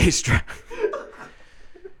 Yeah, stay strapped.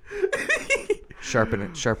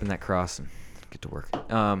 Sharpen that cross and get to work.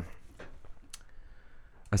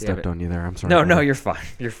 I stepped but- on you there. I'm sorry. No, you're fine.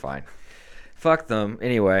 You're fine. Fuck them.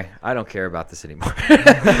 Anyway, I don't care about this anymore.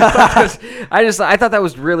 I thought that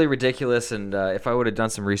was really ridiculous, and if I would have done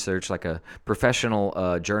some research like a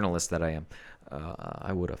professional journalist that I am,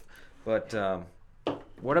 I would have. But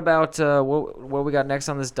what about what we got next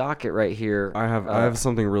on this docket right here? I have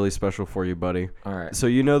something really special for you, buddy. All right. So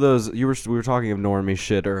you know we were talking of normie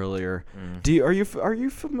shit earlier. Are you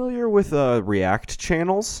familiar with React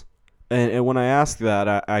channels? And when I ask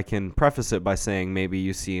that, I can preface it by saying maybe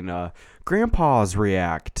you've seen Grandpa's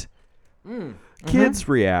React, Kids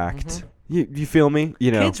React. You feel me?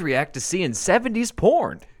 You know, Kids react to seeing 70s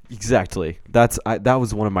porn. exactly. That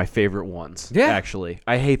was one of my favorite ones. Yeah. Actually,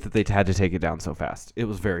 I hate that they had to take it down so fast. It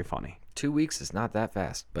was very funny. 2 weeks is not that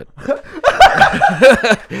fast, but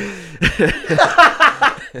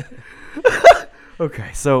Okay,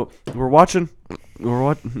 so we're watching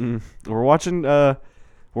a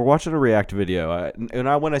React video,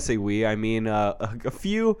 and when I say we, I mean a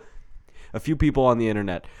few people on the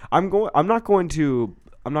internet. I'm not going to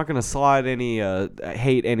slide any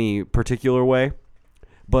hate any particular way,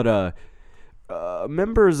 but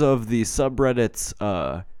members of the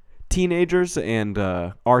subreddits teenagers and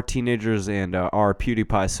our teenagers and our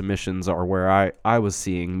PewDiePie submissions are where I was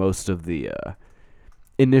seeing most of the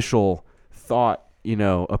initial thought,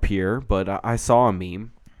 appear. But I saw a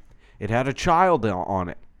meme. It had a child on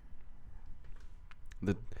it.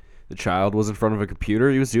 The child was in front of a computer.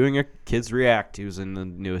 He was doing a Kids React. He was in the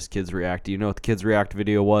newest Kids React. Do you know what the Kids React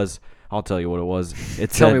video was? I'll tell you what it was.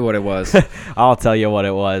 tell me what it was. I'll tell you what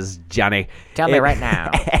it was, Johnny. Tell me right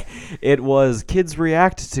now. It was Kids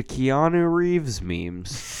React to Keanu Reeves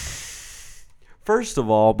memes. First of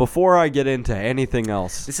all, before I get into anything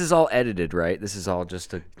else. This is all edited, right? This is all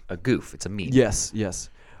just a goof. It's a meme. Yes.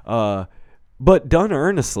 But done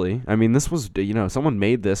earnestly. I mean, this was, someone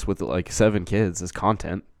made this with like 7 kids as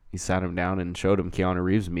content. He sat him down and showed him Keanu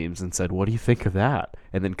Reeves memes and said, "What do you think of that?"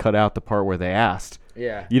 And then cut out the part where they asked.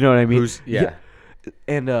 Yeah. You know what I mean? Yeah.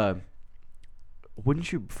 And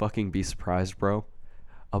wouldn't you fucking be surprised, bro?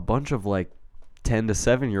 A bunch of like 10 to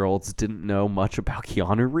 7-year-olds didn't know much about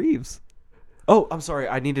Keanu Reeves. Oh, I'm sorry.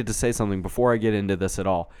 I needed to say something before I get into this at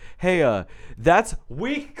all. Hey, that's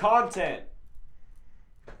weak content.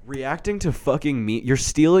 Reacting to fucking you're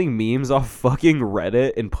stealing memes off fucking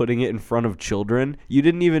Reddit and putting it in front of children. You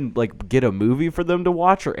didn't even like get a movie for them to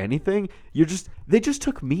watch or anything. They just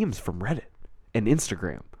took memes from Reddit and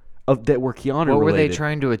Instagram that were Keanu related. What were they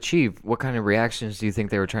trying to achieve? What kind of reactions do you think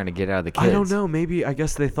they were trying to get out of the kids? I don't know. Maybe I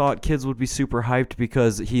guess they thought kids would be super hyped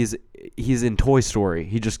because he's in Toy Story.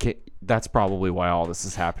 He just can't. That's probably why all this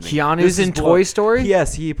is happening. Keanu's in Toy Story?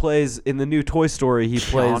 Yes, he plays in the new Toy Story. He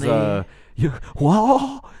plays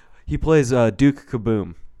he plays Duke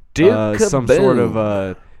Kaboom. Some sort of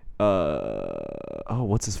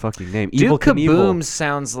what's his fucking name? Evil Duke Kaboom Knievel.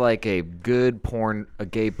 sounds like a gay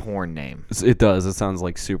porn name. It does. It sounds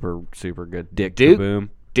like super super good. Dick Duke Kaboom.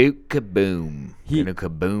 Duke Kaboom. He- Gonna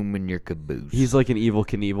kaboom in your caboose. He's like an Evil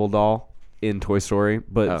Knievel doll. in Toy Story,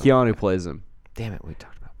 but Oh. Keanu plays him. Damn it, we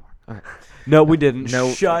talked about porn. All right. No, we didn't.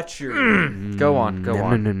 No. Shut your. Go on.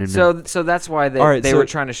 No. So that's why they All right, they so were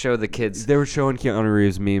trying to show the kids. They were showing Keanu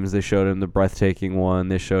Reeves memes. They showed him the breathtaking one.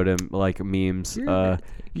 They showed him like memes.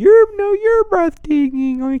 You're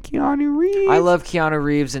breathtaking, like Keanu Reeves. I love Keanu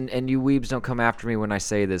Reeves, and you weebs don't come after me when I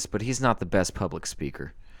say this, but he's not the best public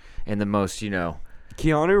speaker, and the most,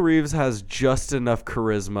 Keanu Reeves has just enough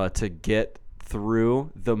charisma to get through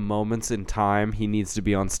the moments in time he needs to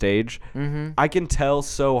be on stage. Mm-hmm. I can tell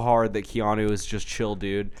so hard that Keanu is just chill,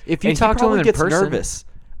 dude. If you and talk he to him probably in gets person, nervous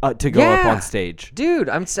to go up on stage. Dude,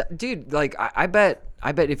 like I bet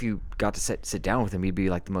if you got to sit down with him, he'd be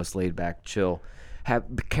like the most laid back, chill,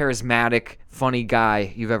 charismatic, funny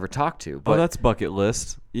guy you've ever talked to. But That's bucket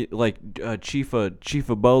list. Like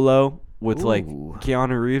Chifa Bolo with like Ooh.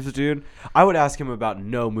 Keanu Reeves, dude. I would ask him about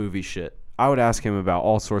no movie shit. I would ask him about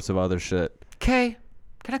all sorts of other shit. Kay,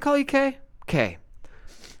 can I call you Kay? Kay,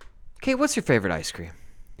 what's your favorite ice cream?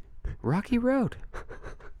 Rocky Road.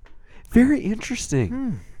 Very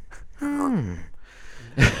interesting. I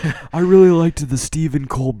really liked the Stephen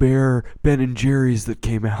Colbert Ben and Jerry's that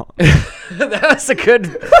came out. That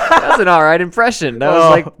was an all right impression. That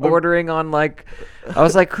was like bordering on like, I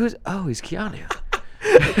was like, he's Keanu.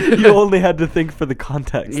 You only had to think for the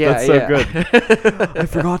context. Yeah, That's so yeah. good. I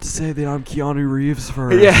forgot to say that I'm Keanu Reeves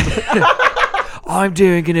first. Yeah. I'm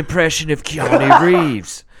doing an impression of Keanu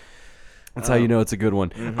Reeves. That's how you know it's a good one.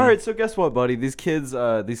 Mm-hmm. All right, so guess what, buddy? These kids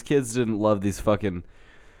didn't love these fucking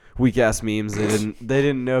weak ass memes. They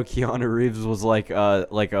didn't know Keanu Reeves was like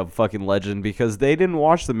a fucking legend because they didn't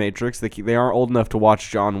watch The Matrix. They aren't old enough to watch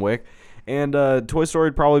John Wick, and Toy Story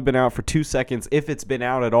had probably been out for 2 seconds if it's been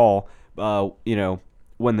out at all.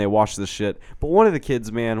 When they watched this shit. But one of the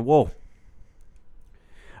kids, man,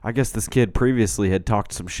 I guess this kid previously had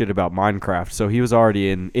talked some shit about Minecraft, so he was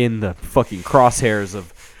already in the fucking crosshairs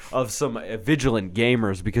of some vigilant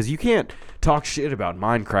gamers because you can't talk shit about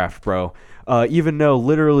Minecraft, bro. Even though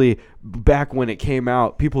literally back when it came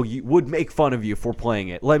out, people would make fun of you for playing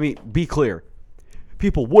it. Let me be clear.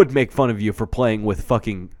 People would make fun of you for playing with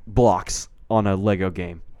fucking blocks on a Lego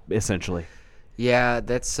game, essentially. Yeah,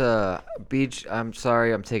 that's Beach. I'm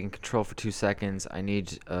sorry, I'm taking control for 2 seconds. I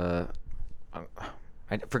need. I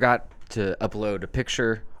forgot to upload a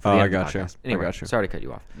picture. For the I end of the gotcha. podcast. Anyway, I gotcha. sorry to cut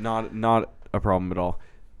you off. Not a problem at all.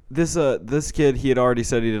 This kid, he had already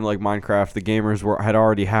said he didn't like Minecraft. The gamers had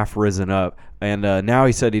already half risen up, and now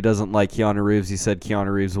he said he doesn't like Keanu Reeves. He said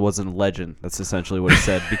Keanu Reeves wasn't a legend. That's essentially what he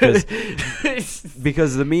said because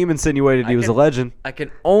the meme insinuated he was a legend. I can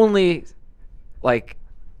only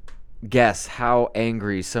guess how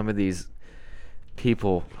angry some of these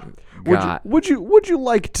people got. Would you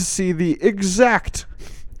like to see the exact?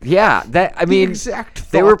 Yeah,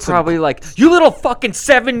 exact they were thoughts probably like, "You little fucking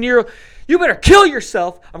 7-year-old, you better kill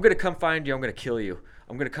yourself. I'm gonna come find you. I'm gonna kill you.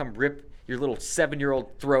 I'm gonna come rip your little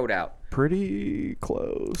 7-year-old throat out." Pretty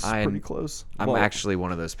close. Pretty close. I'm actually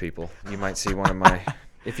one of those people. You might see one of my.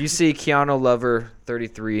 If you see Keanu Lover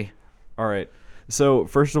 33. All right. So,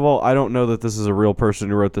 first of all, I don't know that this is a real person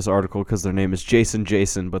who wrote this article because their name is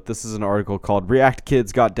Jason, but this is an article called React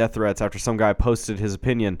Kids Got Death Threats After Some Guy Posted His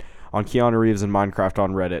Opinion on Keanu Reeves and Minecraft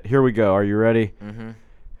on Reddit. Here we go. Are you ready? Mm-hmm.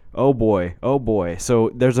 Oh, boy.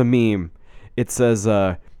 So, there's a meme. It says,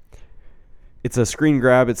 it's a screen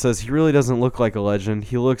grab. It says, he really doesn't look like a legend.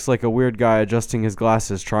 He looks like a weird guy adjusting his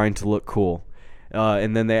glasses trying to look cool.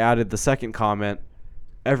 And then they added the second comment.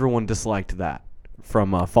 Everyone disliked that.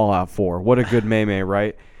 From Fallout 4. What a good meme,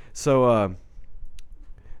 right? So,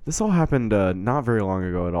 this all happened not very long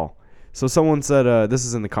ago at all. So someone said, this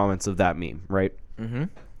is in the comments of that meme, right? Mm-hmm.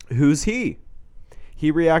 Who's he?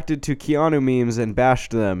 He reacted to Keanu memes and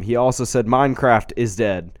bashed them. He also said Minecraft is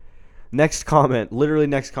dead. Next comment, literally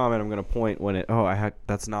next comment, I'm going to point when it...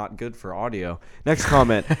 that's not good for audio. Next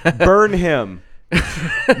comment, burn him.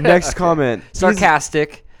 Next comment.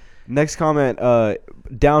 Sarcastic. Next comment,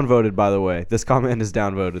 downvoted, by the way. This comment is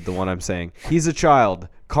downvoted, the one I'm saying. He's a child.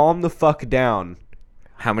 Calm the fuck down.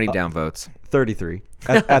 How many downvotes? 33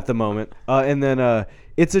 at the moment. And then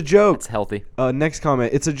it's a joke. It's healthy. Next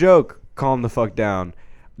comment, it's a joke. Calm the fuck down.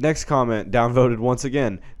 Next comment, downvoted once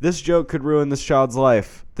again. This joke could ruin this child's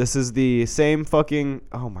life. This is the same fucking...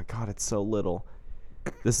 Oh my god, it's so little.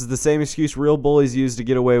 This is the same excuse real bullies use to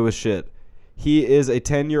get away with shit. He is a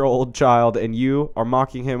 10-year-old child, and you are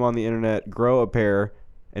mocking him on the internet. Grow a pair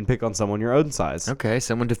and pick on someone your own size. Okay,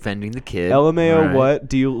 someone defending the kid. LMAO, All right. what?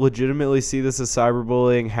 Do you legitimately see this as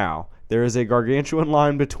cyberbullying? How? There is a gargantuan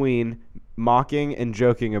line between mocking and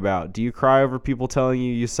joking about. Do you cry over people telling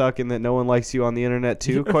you suck and that no one likes you on the internet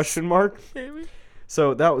too? Question mark.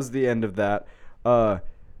 So that was the end of that.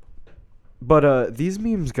 But these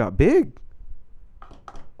memes got big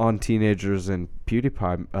on teenagers and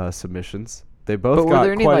PewDiePie submissions. They both But were got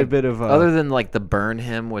there any, quite a like, bit of. other than like the burn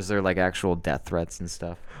him, was there like actual death threats and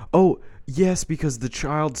stuff? Oh, yes, because the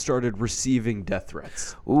child started receiving death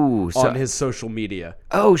threats Ooh, so, on his social media.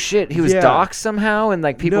 oh shit, he was Yeah. doxxed somehow, and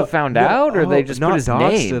like people found out, or they just not put his doxed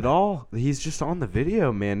name? at all. He's just on the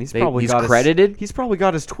video, man. He's He's got credited? He's probably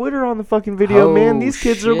got his Twitter on the fucking video, man. Oh, These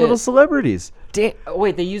kids are little shit. celebrities.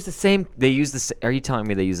 Wait, they use the same. They use the. Are you telling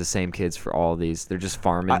me they use the same kids for all these? They're just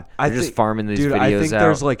farming. They're just farming these dude, videos I think out.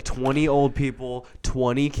 there's like 20 old people,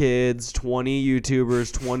 20 kids, 20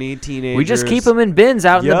 YouTubers, 20 teenagers. We just keep them in bins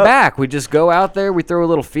out in the Yup. back. We just go out there. We throw a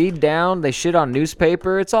little feed down. They shit on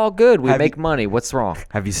newspaper. It's all good. We Have make you- money. What's wrong?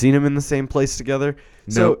 Have you seen them in the same place together?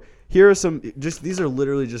 So Nope. here are some. Just these are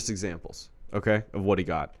literally just examples, okay, of what he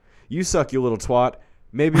got. You suck, you little twat.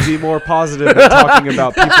 Maybe be more positive in talking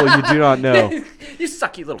about people you do not know. You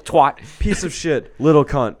suck, you little twat. Piece of shit, little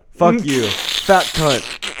cunt. Fuck you, fat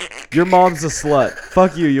cunt. Your mom's a slut.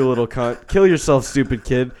 Fuck you, you little cunt. Kill yourself, stupid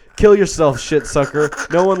kid. Kill yourself, shit sucker.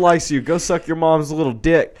 No one likes you. Go suck your mom's little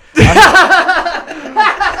dick.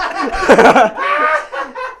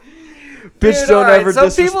 Bitch, Dude, don't alright, ever some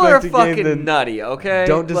disrespect people are a game fucking that nutty. Okay,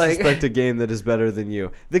 don't Like- disrespect a game that is better than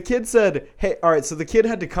you. The kid said, "Hey, all right." So the kid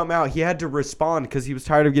had to come out. He had to respond because he was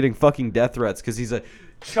tired of getting fucking death threats because he's a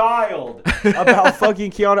child about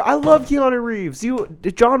fucking Keanu. I love Keanu Reeves.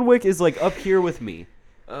 John Wick is like up here with me.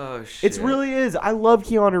 Oh shit. It really is. I love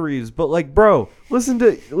Keanu Reeves, but like, bro, listen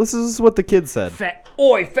to this is what the kid said. fat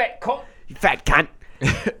cunt. Fat cunt.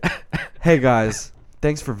 Hey guys,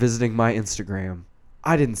 thanks for visiting my Instagram.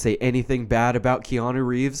 I didn't say anything bad about Keanu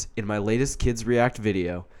Reeves in my latest Kids React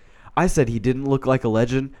video. I said he didn't look like a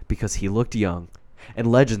legend because he looked young,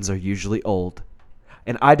 and legends are usually old.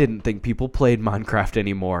 And I didn't think people played Minecraft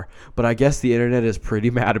anymore, but I guess the internet is pretty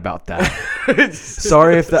mad about that.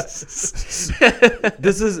 Sorry if that...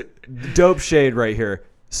 This is dope shade right here.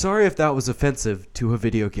 Sorry if that was offensive to a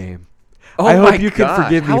video game. Oh I my hope you can gosh.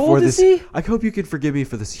 forgive me How for old is this. he? I hope you can forgive me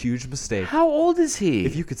for this huge mistake. How old is he?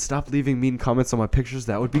 If you could stop leaving mean comments on my pictures,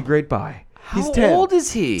 that would be great. Bye. How He's 10. old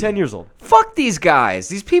is he? 10 years old. Fuck these guys.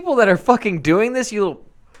 These people that are fucking doing this, you little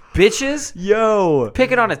bitches. Yo.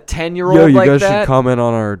 Picking on a 10-year-old Yo, you like guys that. should comment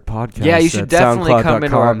on our podcast. Yeah, you should at definitely come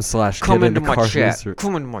into our SoundCloud.com/Get into my Car chat. Loser.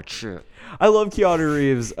 Come into my chat. I love Keanu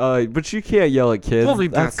Reeves, but you can't yell at kids. We'll be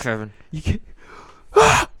back, That's- Kevin. You can't.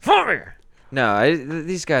 No,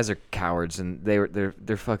 these guys are cowards, and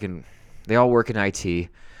they're fucking. They all work in IT.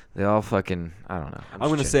 They all fucking. I don't know. I'm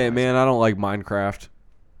gonna say it, man. I don't like Minecraft.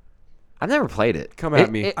 I've never played it. Come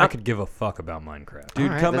at me. I could give a fuck about Minecraft. Dude,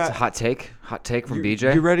 Alright, come that's at. a hot take. Hot take from You-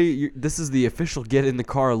 BJ. You ready? This is the official Get in the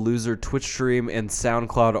Car Loser Twitch stream and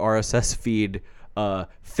SoundCloud RSS feed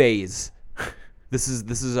phase. This is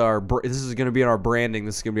gonna be in our branding.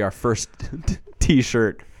 This is gonna be our first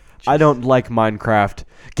T-shirt. I don't like Minecraft.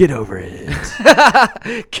 Get over it.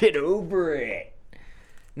 Get over it.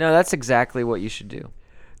 No, that's exactly what you should do.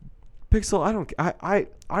 Pixel, I'm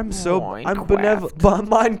Minecraft. benevolent.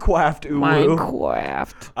 Minecraft, uwu.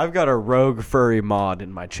 Minecraft. I've got a rogue furry mod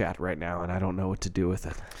in my chat right now, and I don't know what to do with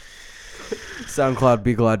it. SoundCloud,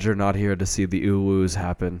 be glad you're not here to see the uwus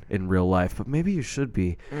happen in real life, but maybe you should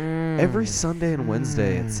be. Every Sunday and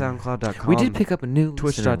Wednesday at SoundCloud.com. We did pick up a new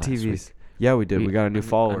listener last Twitch.tv. week. Yeah, we did. We got a new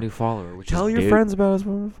follower. A new follower. Which Tell is your dope. friends about us.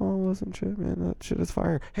 Follow us and shit, man. That shit is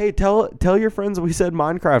fire. Hey, tell your friends we said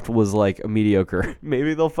Minecraft was like mediocre.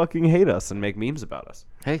 Maybe they'll fucking hate us and make memes about us.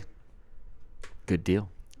 Hey, good deal.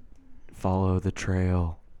 Follow the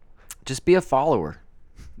trail. Just be a follower.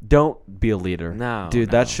 Don't be a leader. No, dude,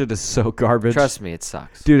 no. that shit is so garbage. Trust me, it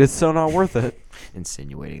sucks. Dude, it's so not worth it.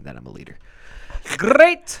 Insinuating that I'm a leader.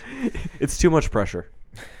 Great. It's too much pressure.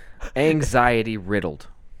 Anxiety riddled.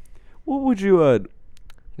 What would you You're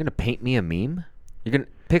gonna paint me a meme? You're gonna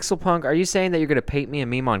Pixel Punk? Are you saying that you're gonna paint me a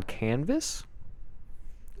meme on canvas,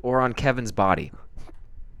 or on Kevin's body?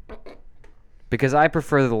 Because I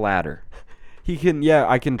prefer the latter. He can, yeah,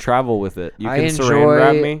 I can travel with it. You I can enjoy. saran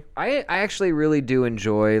wrap me. I actually really do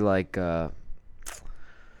enjoy like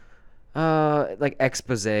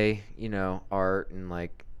expose, art and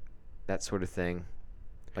like that sort of thing,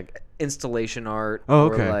 like installation art. Oh,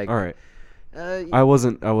 or, okay. like, all right. Uh, I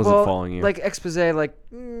wasn't well, following you. Like expose, like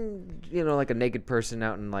like a naked person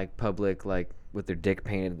out in like public, like with their dick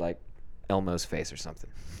painted like Elmo's face or something.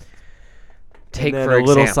 Take and then for a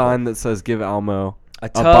little example, sign that says "Give Elmo a a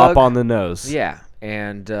tug, bop on the nose." Yeah,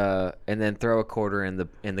 and then throw a quarter in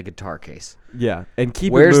the guitar case. Yeah, and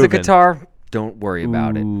keep Where's it the moving. guitar? Don't worry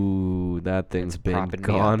about it. Ooh, that thing's been propping me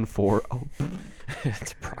gone up. for. Oh.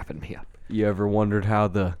 It's propping me up. You ever wondered how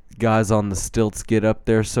the guys on the stilts get up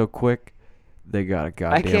there so quick? They got a I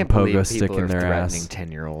goddamn can't pogo believe stick people in are their threatening ass.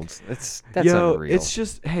 10-year-olds. That's Yo, unreal. it's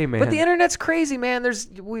just, hey man. But the internet's crazy, man.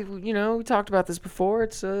 We talked about this before.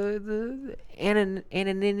 It's the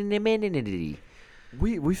anonymity.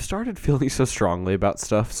 We've started feeling so strongly about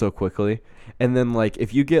stuff so quickly, and then like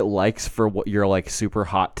if you get likes for what your like super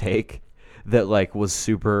hot take that like was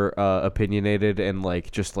super opinionated and like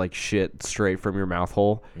just like shit straight from your mouth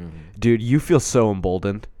hole, dude, you feel so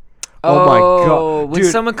emboldened. Oh my god, when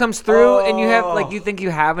dude. someone comes through and you have like you think you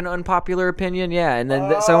have an unpopular opinion, yeah, and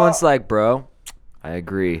then someone's like, "Bro, I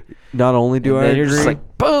agree." Not only do And I then you're agree, just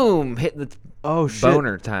like, boom, hitting the oh shit,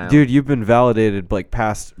 boner time. dude, you've been validated like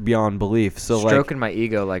past beyond belief. So Stroking my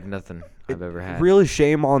ego like nothing I've ever had. really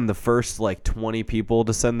shame on the first like 20 people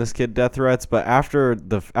to send this kid death threats, but after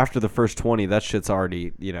the first 20, that shit's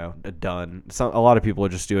already done. A lot of people are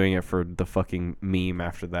just doing it for the fucking meme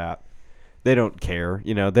after that. They don't care,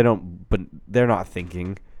 they don't, but they're not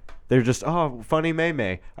thinking. They're just, oh, funny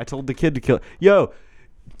May. I told the kid to kill. Yo,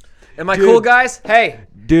 Am I dude. cool, guys? Hey,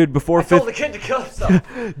 dude, before I told the fifth, kid to kill himself.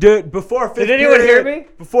 dude, before fifth. Did anyone hear period-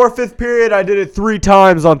 me? Before fifth period, I did it 3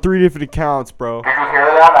 times on 3 different accounts, bro. Did you hear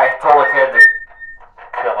that? I told the kid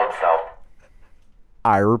to kill himself.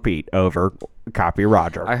 I repeat, over. Copy,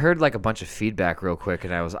 Roger. I heard like a bunch of feedback real quick,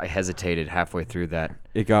 and I hesitated halfway through that.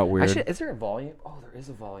 It got weird. Is there a volume? Oh, there is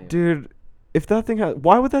a volume. Dude, if that thing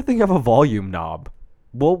why would that thing have a volume knob?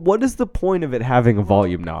 Well, what is the point of it having a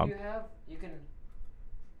volume knob?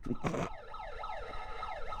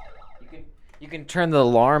 You can turn the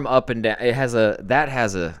alarm up and down. It has a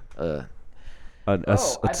A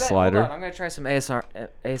Hold slider. on, I'm gonna try some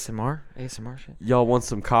ASMR shit. Y'all want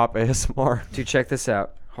some cop ASMR? Dude, check this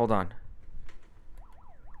out. Hold on.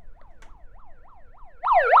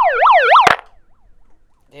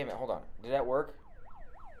 Damn it! Hold on. Did that work?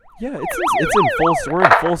 Yeah, it's in full. We're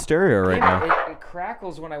in full stereo right Damn now. it, it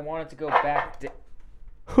crackles when I want it to go back it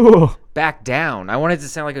back down. I wanted it to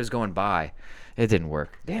sound like it was going by. It didn't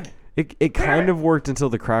work. Damn it. it kind of worked until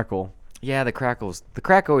the crackle. Yeah, the crackles. The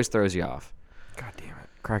crack always throws you off. God damn it!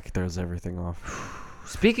 Crack throws everything off.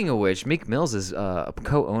 Speaking of which, Meek Mills is a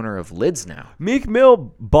co-owner of Lids now. Meek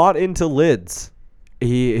Mill bought into Lids.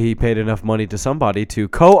 He paid enough money to somebody to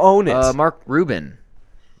co-own it. Mark Rubin,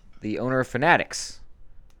 the owner of Fanatics.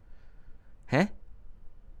 Huh?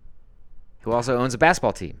 Who also owns a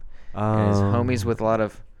basketball team. And is homies with a lot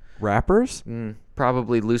of rappers.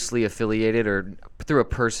 probably loosely affiliated or through a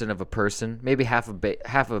person of a person. Maybe half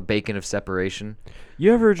a bacon of separation.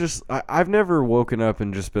 You ever just? I've never woken up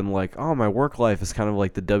and just been like, oh, my work life is kind of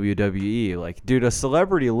like the WWE. Like, dude, a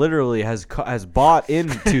celebrity literally has bought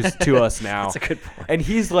into to us now. That's a good point. And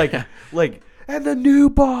he's like, and the new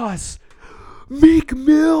boss, Meek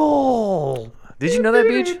Mill. Did you know that,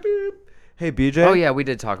 Beach? Hey, BJ. Oh yeah, we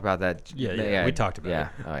did talk about that. Yeah, we talked about it.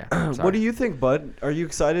 Oh yeah. What do you think, bud? Are you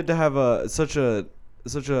excited to have such a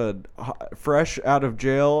fresh out of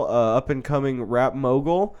jail up and coming rap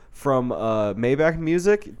mogul from Maybach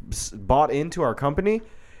Music bought into our company?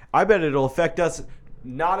 I bet it'll affect us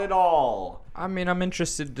not at all. I mean, I'm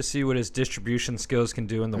interested to see what his distribution skills can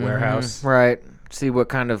do in the warehouse. Right. See what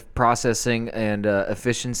kind of processing and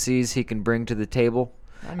efficiencies he can bring to the table.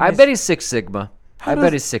 I bet he's Six Sigma.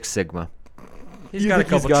 He's Six Sigma. He's got a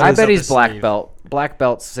couple. I bet he's black sleeve. belt. Black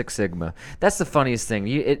belt Six Sigma. That's the funniest thing.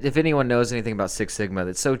 If anyone knows anything about Six Sigma,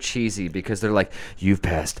 that's so cheesy because they're like, you've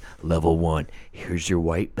passed level 1. Here's your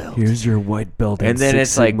white belt. Here's your white belt. And then Six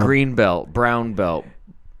it's like Sigma. green belt, brown belt,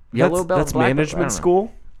 yellow belt. That's black belt. I management don't know.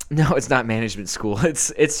 school. No, it's not management school.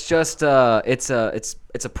 It's just it's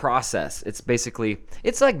a process. It's basically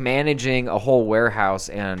like managing a whole warehouse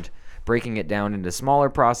and breaking it down into smaller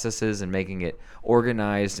processes and making it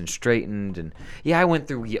organized and straightened. And yeah, I went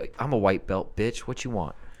through. I'm a white belt, bitch. What you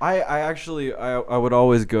want? I actually would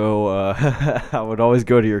always go I would always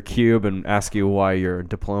go to your cube and ask you why your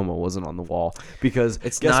diploma wasn't on the wall, because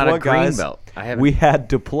It's guess not what, a green guys? belt. I haven't. We had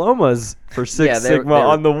diplomas for Six Yeah, Sigma they were-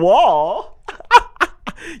 on the wall.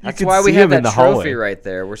 That's can why we see have 'em in that the trophy hallway. right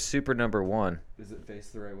there. We're super number 1. Is it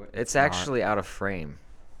faced the right way? It's actually out of frame.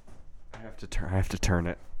 I have to turn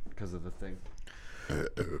it because of the thing.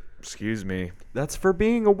 Excuse me. That's for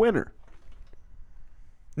being a winner.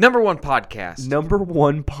 Number 1 podcast. Number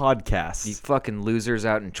 1 podcast. You fucking losers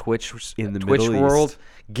out in Twitch In the Twitch Middle world, East.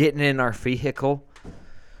 getting in our vehicle.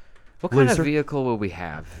 What kind Loser. of vehicle will we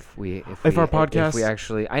have If our podcast- If we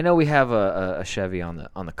actually, I know we have a Chevy on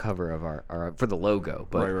the cover of our for the logo,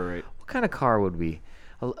 but Right. what kind of car would we?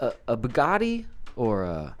 A Bugatti or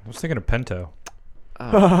a? I was thinking of Pinto.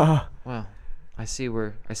 Well, I see.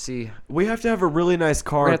 We have to have a really nice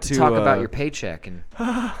car We're gonna have to talk about uh, your paycheck and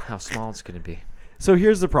how small it's gonna be. So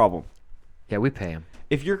here's the problem. Yeah, we pay him.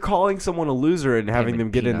 If you're calling someone a loser and having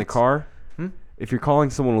them get in the peanuts. car, if you're calling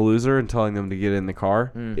someone a loser and telling them to get in the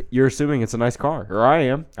car, you're assuming it's a nice car. Or I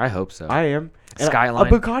am. I hope so. I am. And Skyline. A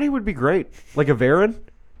Bugatti would be great. Like a Veyron.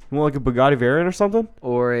 You want like a Bugatti Veyron or something?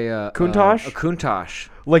 Or a Countach? a Countach.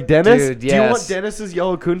 Like Dennis? Dude, Do you want yes. Dennis's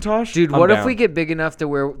yellow Countach? Dude, I'm what if down. we get big enough to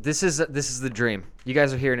where this is the dream? You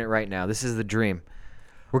guys are hearing it right now. This is the dream.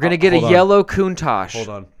 We're gonna get a hold on. yellow Countach. Hold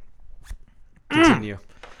on. Continue.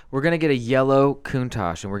 We're gonna get a yellow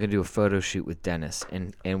Countach, and we're gonna do a photo shoot with Dennis,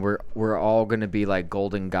 and we're all gonna be like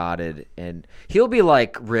golden godded, and he'll be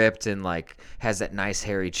like ripped and like has that nice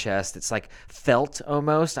hairy chest. It's like felt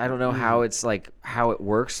almost. I don't know how it's like how it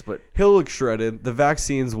works, but He'll look shredded. The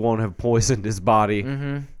vaccines won't have poisoned his body.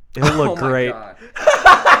 He'll look great.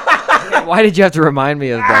 Why did you have to remind me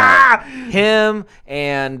of that? Him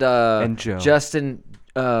and Joe. Justin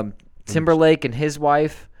Timberlake and his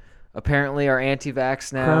wife apparently are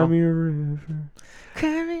anti-vax now. Cry me a river.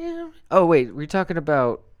 Oh wait, were you talking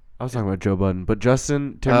about? I was talking about Joe Budden, but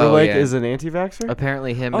Justin Timberlake yeah. is an anti-vaxxer?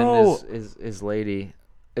 Apparently him Oh. and his lady.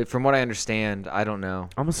 From what I understand, I don't know.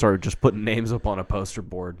 I'm going to start just putting names up on a poster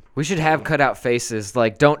board. We should have cutout faces,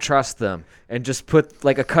 like don't trust them, and just put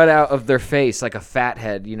like a cutout of their face, like a fat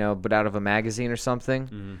head, but out of a magazine or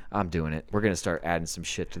something. I'm doing it. We're gonna start adding some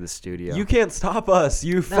shit to the studio. You can't stop us,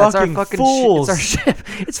 you No, it's our fucking fucking fools. It's our ship.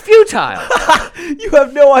 It's futile. You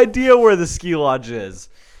have no idea where the ski lodge is.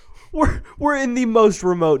 We're in the most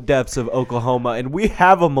remote depths of Oklahoma, and we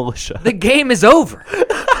have a militia. The game is over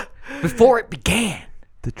before it began.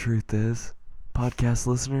 The truth is, podcast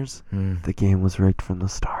listeners, the game was rigged from the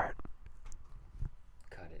start.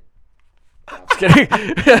 Cut it.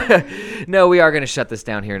 Kidding. No, we are going to shut this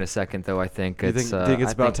down here in a second, though. I think You it's. think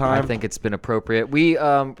it's about time? I think it's been appropriate. We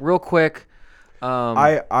real quick.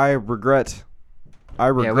 I regret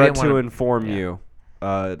didn't to wanna- inform you.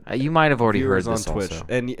 You might have already heard Viewers on this Twitch, also.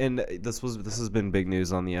 and this has been big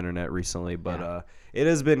news on the internet recently, but it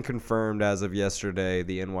has been confirmed as of yesterday.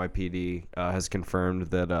 The NYPD has confirmed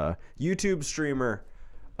that YouTuber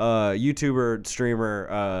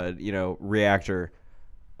streamer, reactor,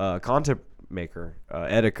 content maker,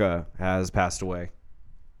 Etika has passed away.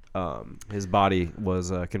 His body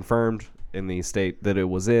was confirmed in the state that it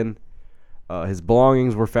was in. His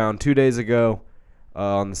belongings were found 2 days ago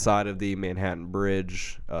on the side of the Manhattan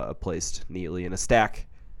Bridge, placed neatly in a stack.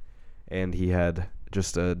 And he had,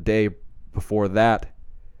 just a day before that,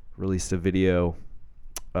 released a video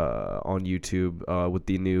on YouTube with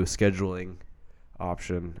the new scheduling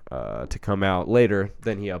option to come out later.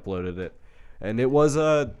 Then he uploaded it. And it was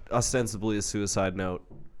ostensibly a suicide note.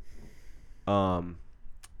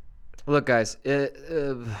 Look, guys,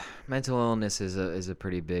 mental illness is a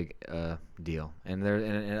pretty big deal, and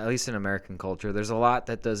at least in American culture, there's a lot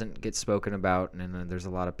that doesn't get spoken about, and then there's a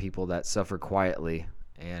lot of people that suffer quietly,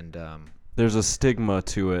 and There's a stigma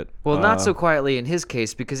to it. well, not so quietly in his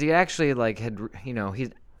case because he actually he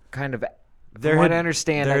kind of. There From what had- I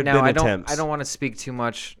understand there had now, been I don't attempts. want to speak too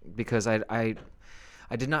much because I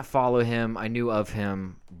did not follow him. I knew of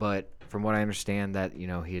him, but from what I understand, that he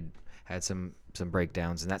had some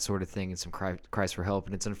breakdowns and that sort of thing, and some cries for help.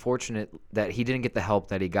 And it's unfortunate that he didn't get the help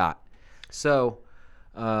that he got. So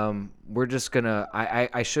we're just gonna.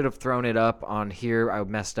 I should have thrown it up on here. I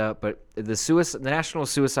messed up, but the National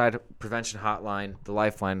Suicide Prevention Hotline, the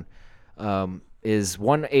Lifeline, is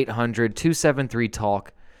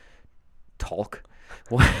 1-800-273-TALK. Talk.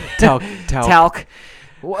 Talc.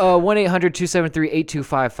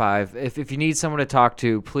 1-800-273-8255. If you need someone to talk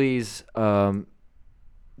to, please talk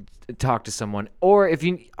to someone. Or if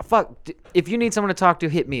you need someone to talk to,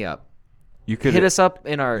 hit me up. You could Hit us up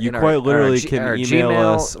in our. You in our- quite literally our can our email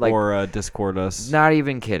Gmail, us like, or Discord us. Not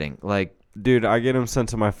even kidding. Like, Dude, I get them sent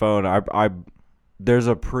to my phone. I there's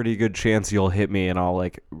a pretty good chance you'll hit me and I'll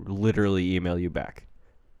like literally email you back.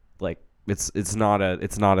 Like it's not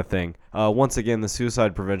a thing. Once again, the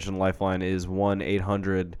suicide prevention lifeline is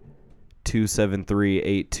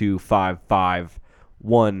 1-800-273-8255.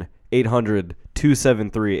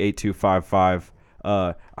 1-800-273-8255.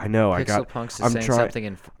 I know Pixel Punks is I'm saying trying. something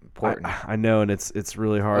important. I know, and it's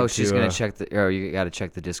really hard. Oh, she's to, gonna check the. Oh, you got to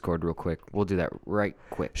check the Discord real quick. We'll do that right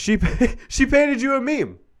quick. She painted you a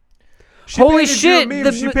meme. Holy painted you a shit! meme.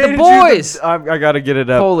 The She painted you boys. I gotta get it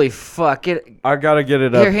up. Holy fuck! I gotta get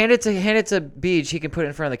it up. Here, hand it to Beach. He can put it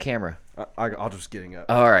in front of the camera. I'll just getting up.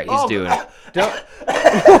 All right, he's doing it.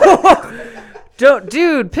 Don't,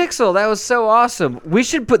 dude, Pixel. That was so awesome. We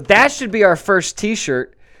should put that. Should be our first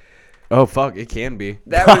T-shirt. Oh fuck, it can be.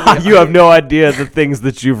 That would be You have no idea the things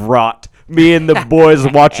that you've wrought. Me and the boys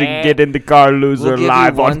watching Get in the Car Loser We'll give you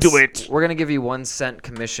live on 1 Twitch. We're gonna give you 1 cent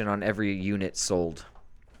commission on every unit sold.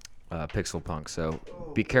 Pixel Punk. So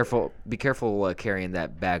be careful. Be careful carrying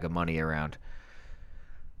that bag of money around.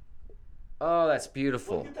 Oh, that's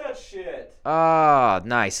beautiful. Look at that shit. Ah,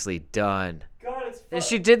 nicely done. God, it's And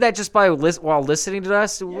she did that just by while listening to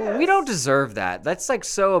us. Yes. We don't deserve that. That's like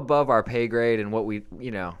so above our pay grade and what we,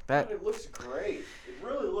 that It looks great. It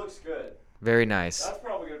really looks good. very nice. That's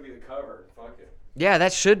probably gonna be the cover. Fuck it. Yeah,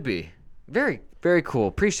 that should be. Very, very cool.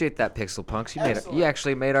 Appreciate that, Pixel Punks. You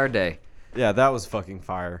actually made our day. Yeah, that was fucking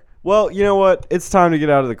fire. Well, you know what? It's time to get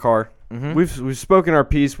out of the car. Mm-hmm. We've spoken our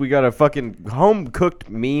piece. We got a fucking home cooked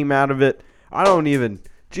meme out of it. I don't even.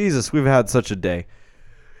 Jesus, we've had such a day.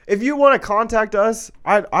 If you want to contact us,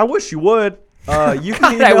 I wish you would. You can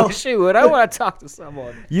God, I email. wish you would. I want to talk to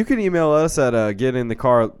someone. You can email us at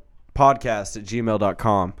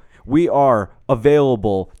getinthecarpodcast@gmail.com. We are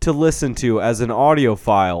available to listen to as an audio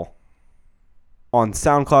file on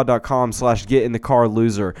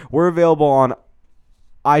soundcloud.com/getinthecarloser. We're available on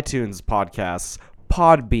iTunes podcasts,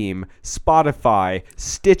 Podbeam, Spotify,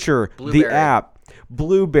 Stitcher, Blueberry. the app,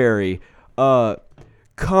 Blueberry,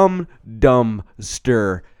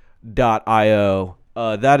 cumdumpster.io.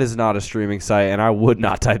 That is not a streaming site, and I would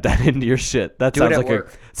not type that into your shit. That Do it sounds at like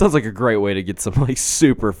work. sounds like a great way to get some like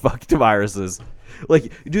super fucked viruses.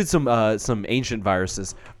 Like, dude, some ancient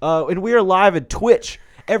viruses. And we are live at Twitch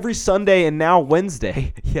every Sunday and now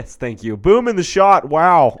Wednesday. Yes, thank you. Boom in the shot.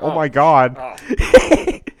 Wow. Oh my God.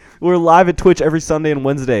 We're live at Twitch every Sunday and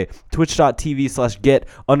Wednesday.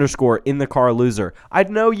 Twitch.tv/get_in-the-car-loser. I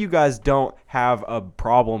know you guys don't have a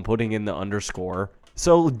problem putting in the underscore,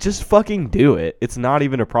 so just fucking do it. It's not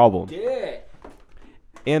even a problem.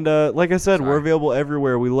 And like I said, we're available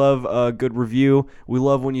everywhere. We love a good review. We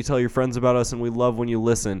love when you tell your friends about us, and we love when you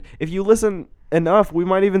listen. If you listen enough, we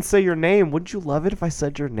might even say your name. Wouldn't you love it if I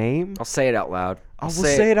said your name? I'll say it out loud. I will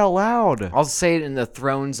say it out loud. I'll say it in the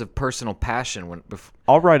thrones of personal passion.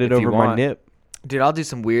 I'll write it if you over my want. nip. Dude, I'll do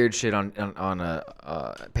some weird shit on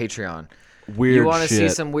Patreon. Weird You want to shit. see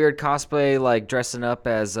some weird cosplay, like dressing up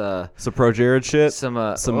as Some Pro Jared shit. some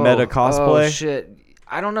meta cosplay. Oh shit!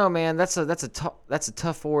 I don't know, man. That's a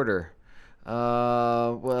tough order.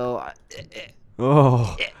 Well,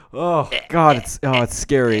 Oh God, it's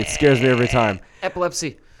scary. It scares me every time.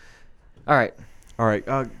 epilepsy. All right. All right,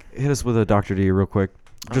 hit us with a Dr. D real quick.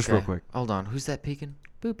 Just Okay. real quick. Hold on. Who's that peeking?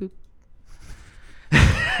 Boop boop.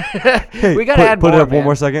 Hey, We gotta add put more, it up one man.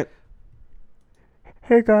 more second.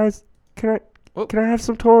 Hey guys, can Oh. I have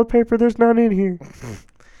some toilet paper? There's none in here.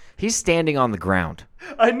 He's standing on the ground.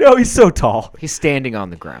 I know he's so tall. He's standing on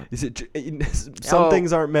the ground. Is it? Some Oh.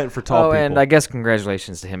 things aren't meant for tall people. And I guess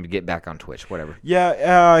congratulations to him to get back on Twitch. Whatever.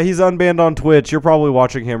 Yeah, he's unbanned on Twitch. You're probably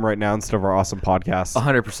watching him right now instead of our awesome podcast.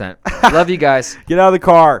 100%. Love you guys. Get out of the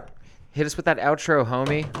car. Hit us with that outro,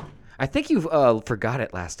 homie. I think you forgot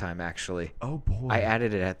it last time, actually. Oh boy. I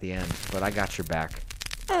added it at the end, but I got your back.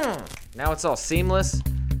 Now it's all seamless.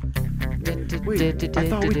 Wait, I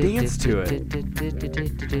thought we danced to it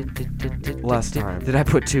last time. Did I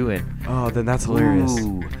put 2 in? Oh, then that's hilarious.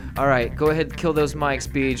 Ooh. All right, go ahead and kill those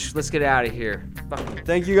mics, Beach. Let's get out of here. Fucking-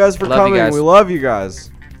 Thank you guys for Love you coming. guys. We love you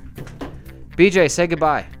guys. BJ, say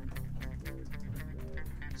goodbye.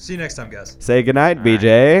 See you next time, guys. Say goodnight,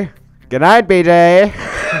 BJ. Goodnight, BJ.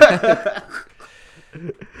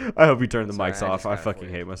 I hope you turn the Sorry, mics I off. just I got it for fucking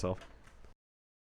you. hate myself.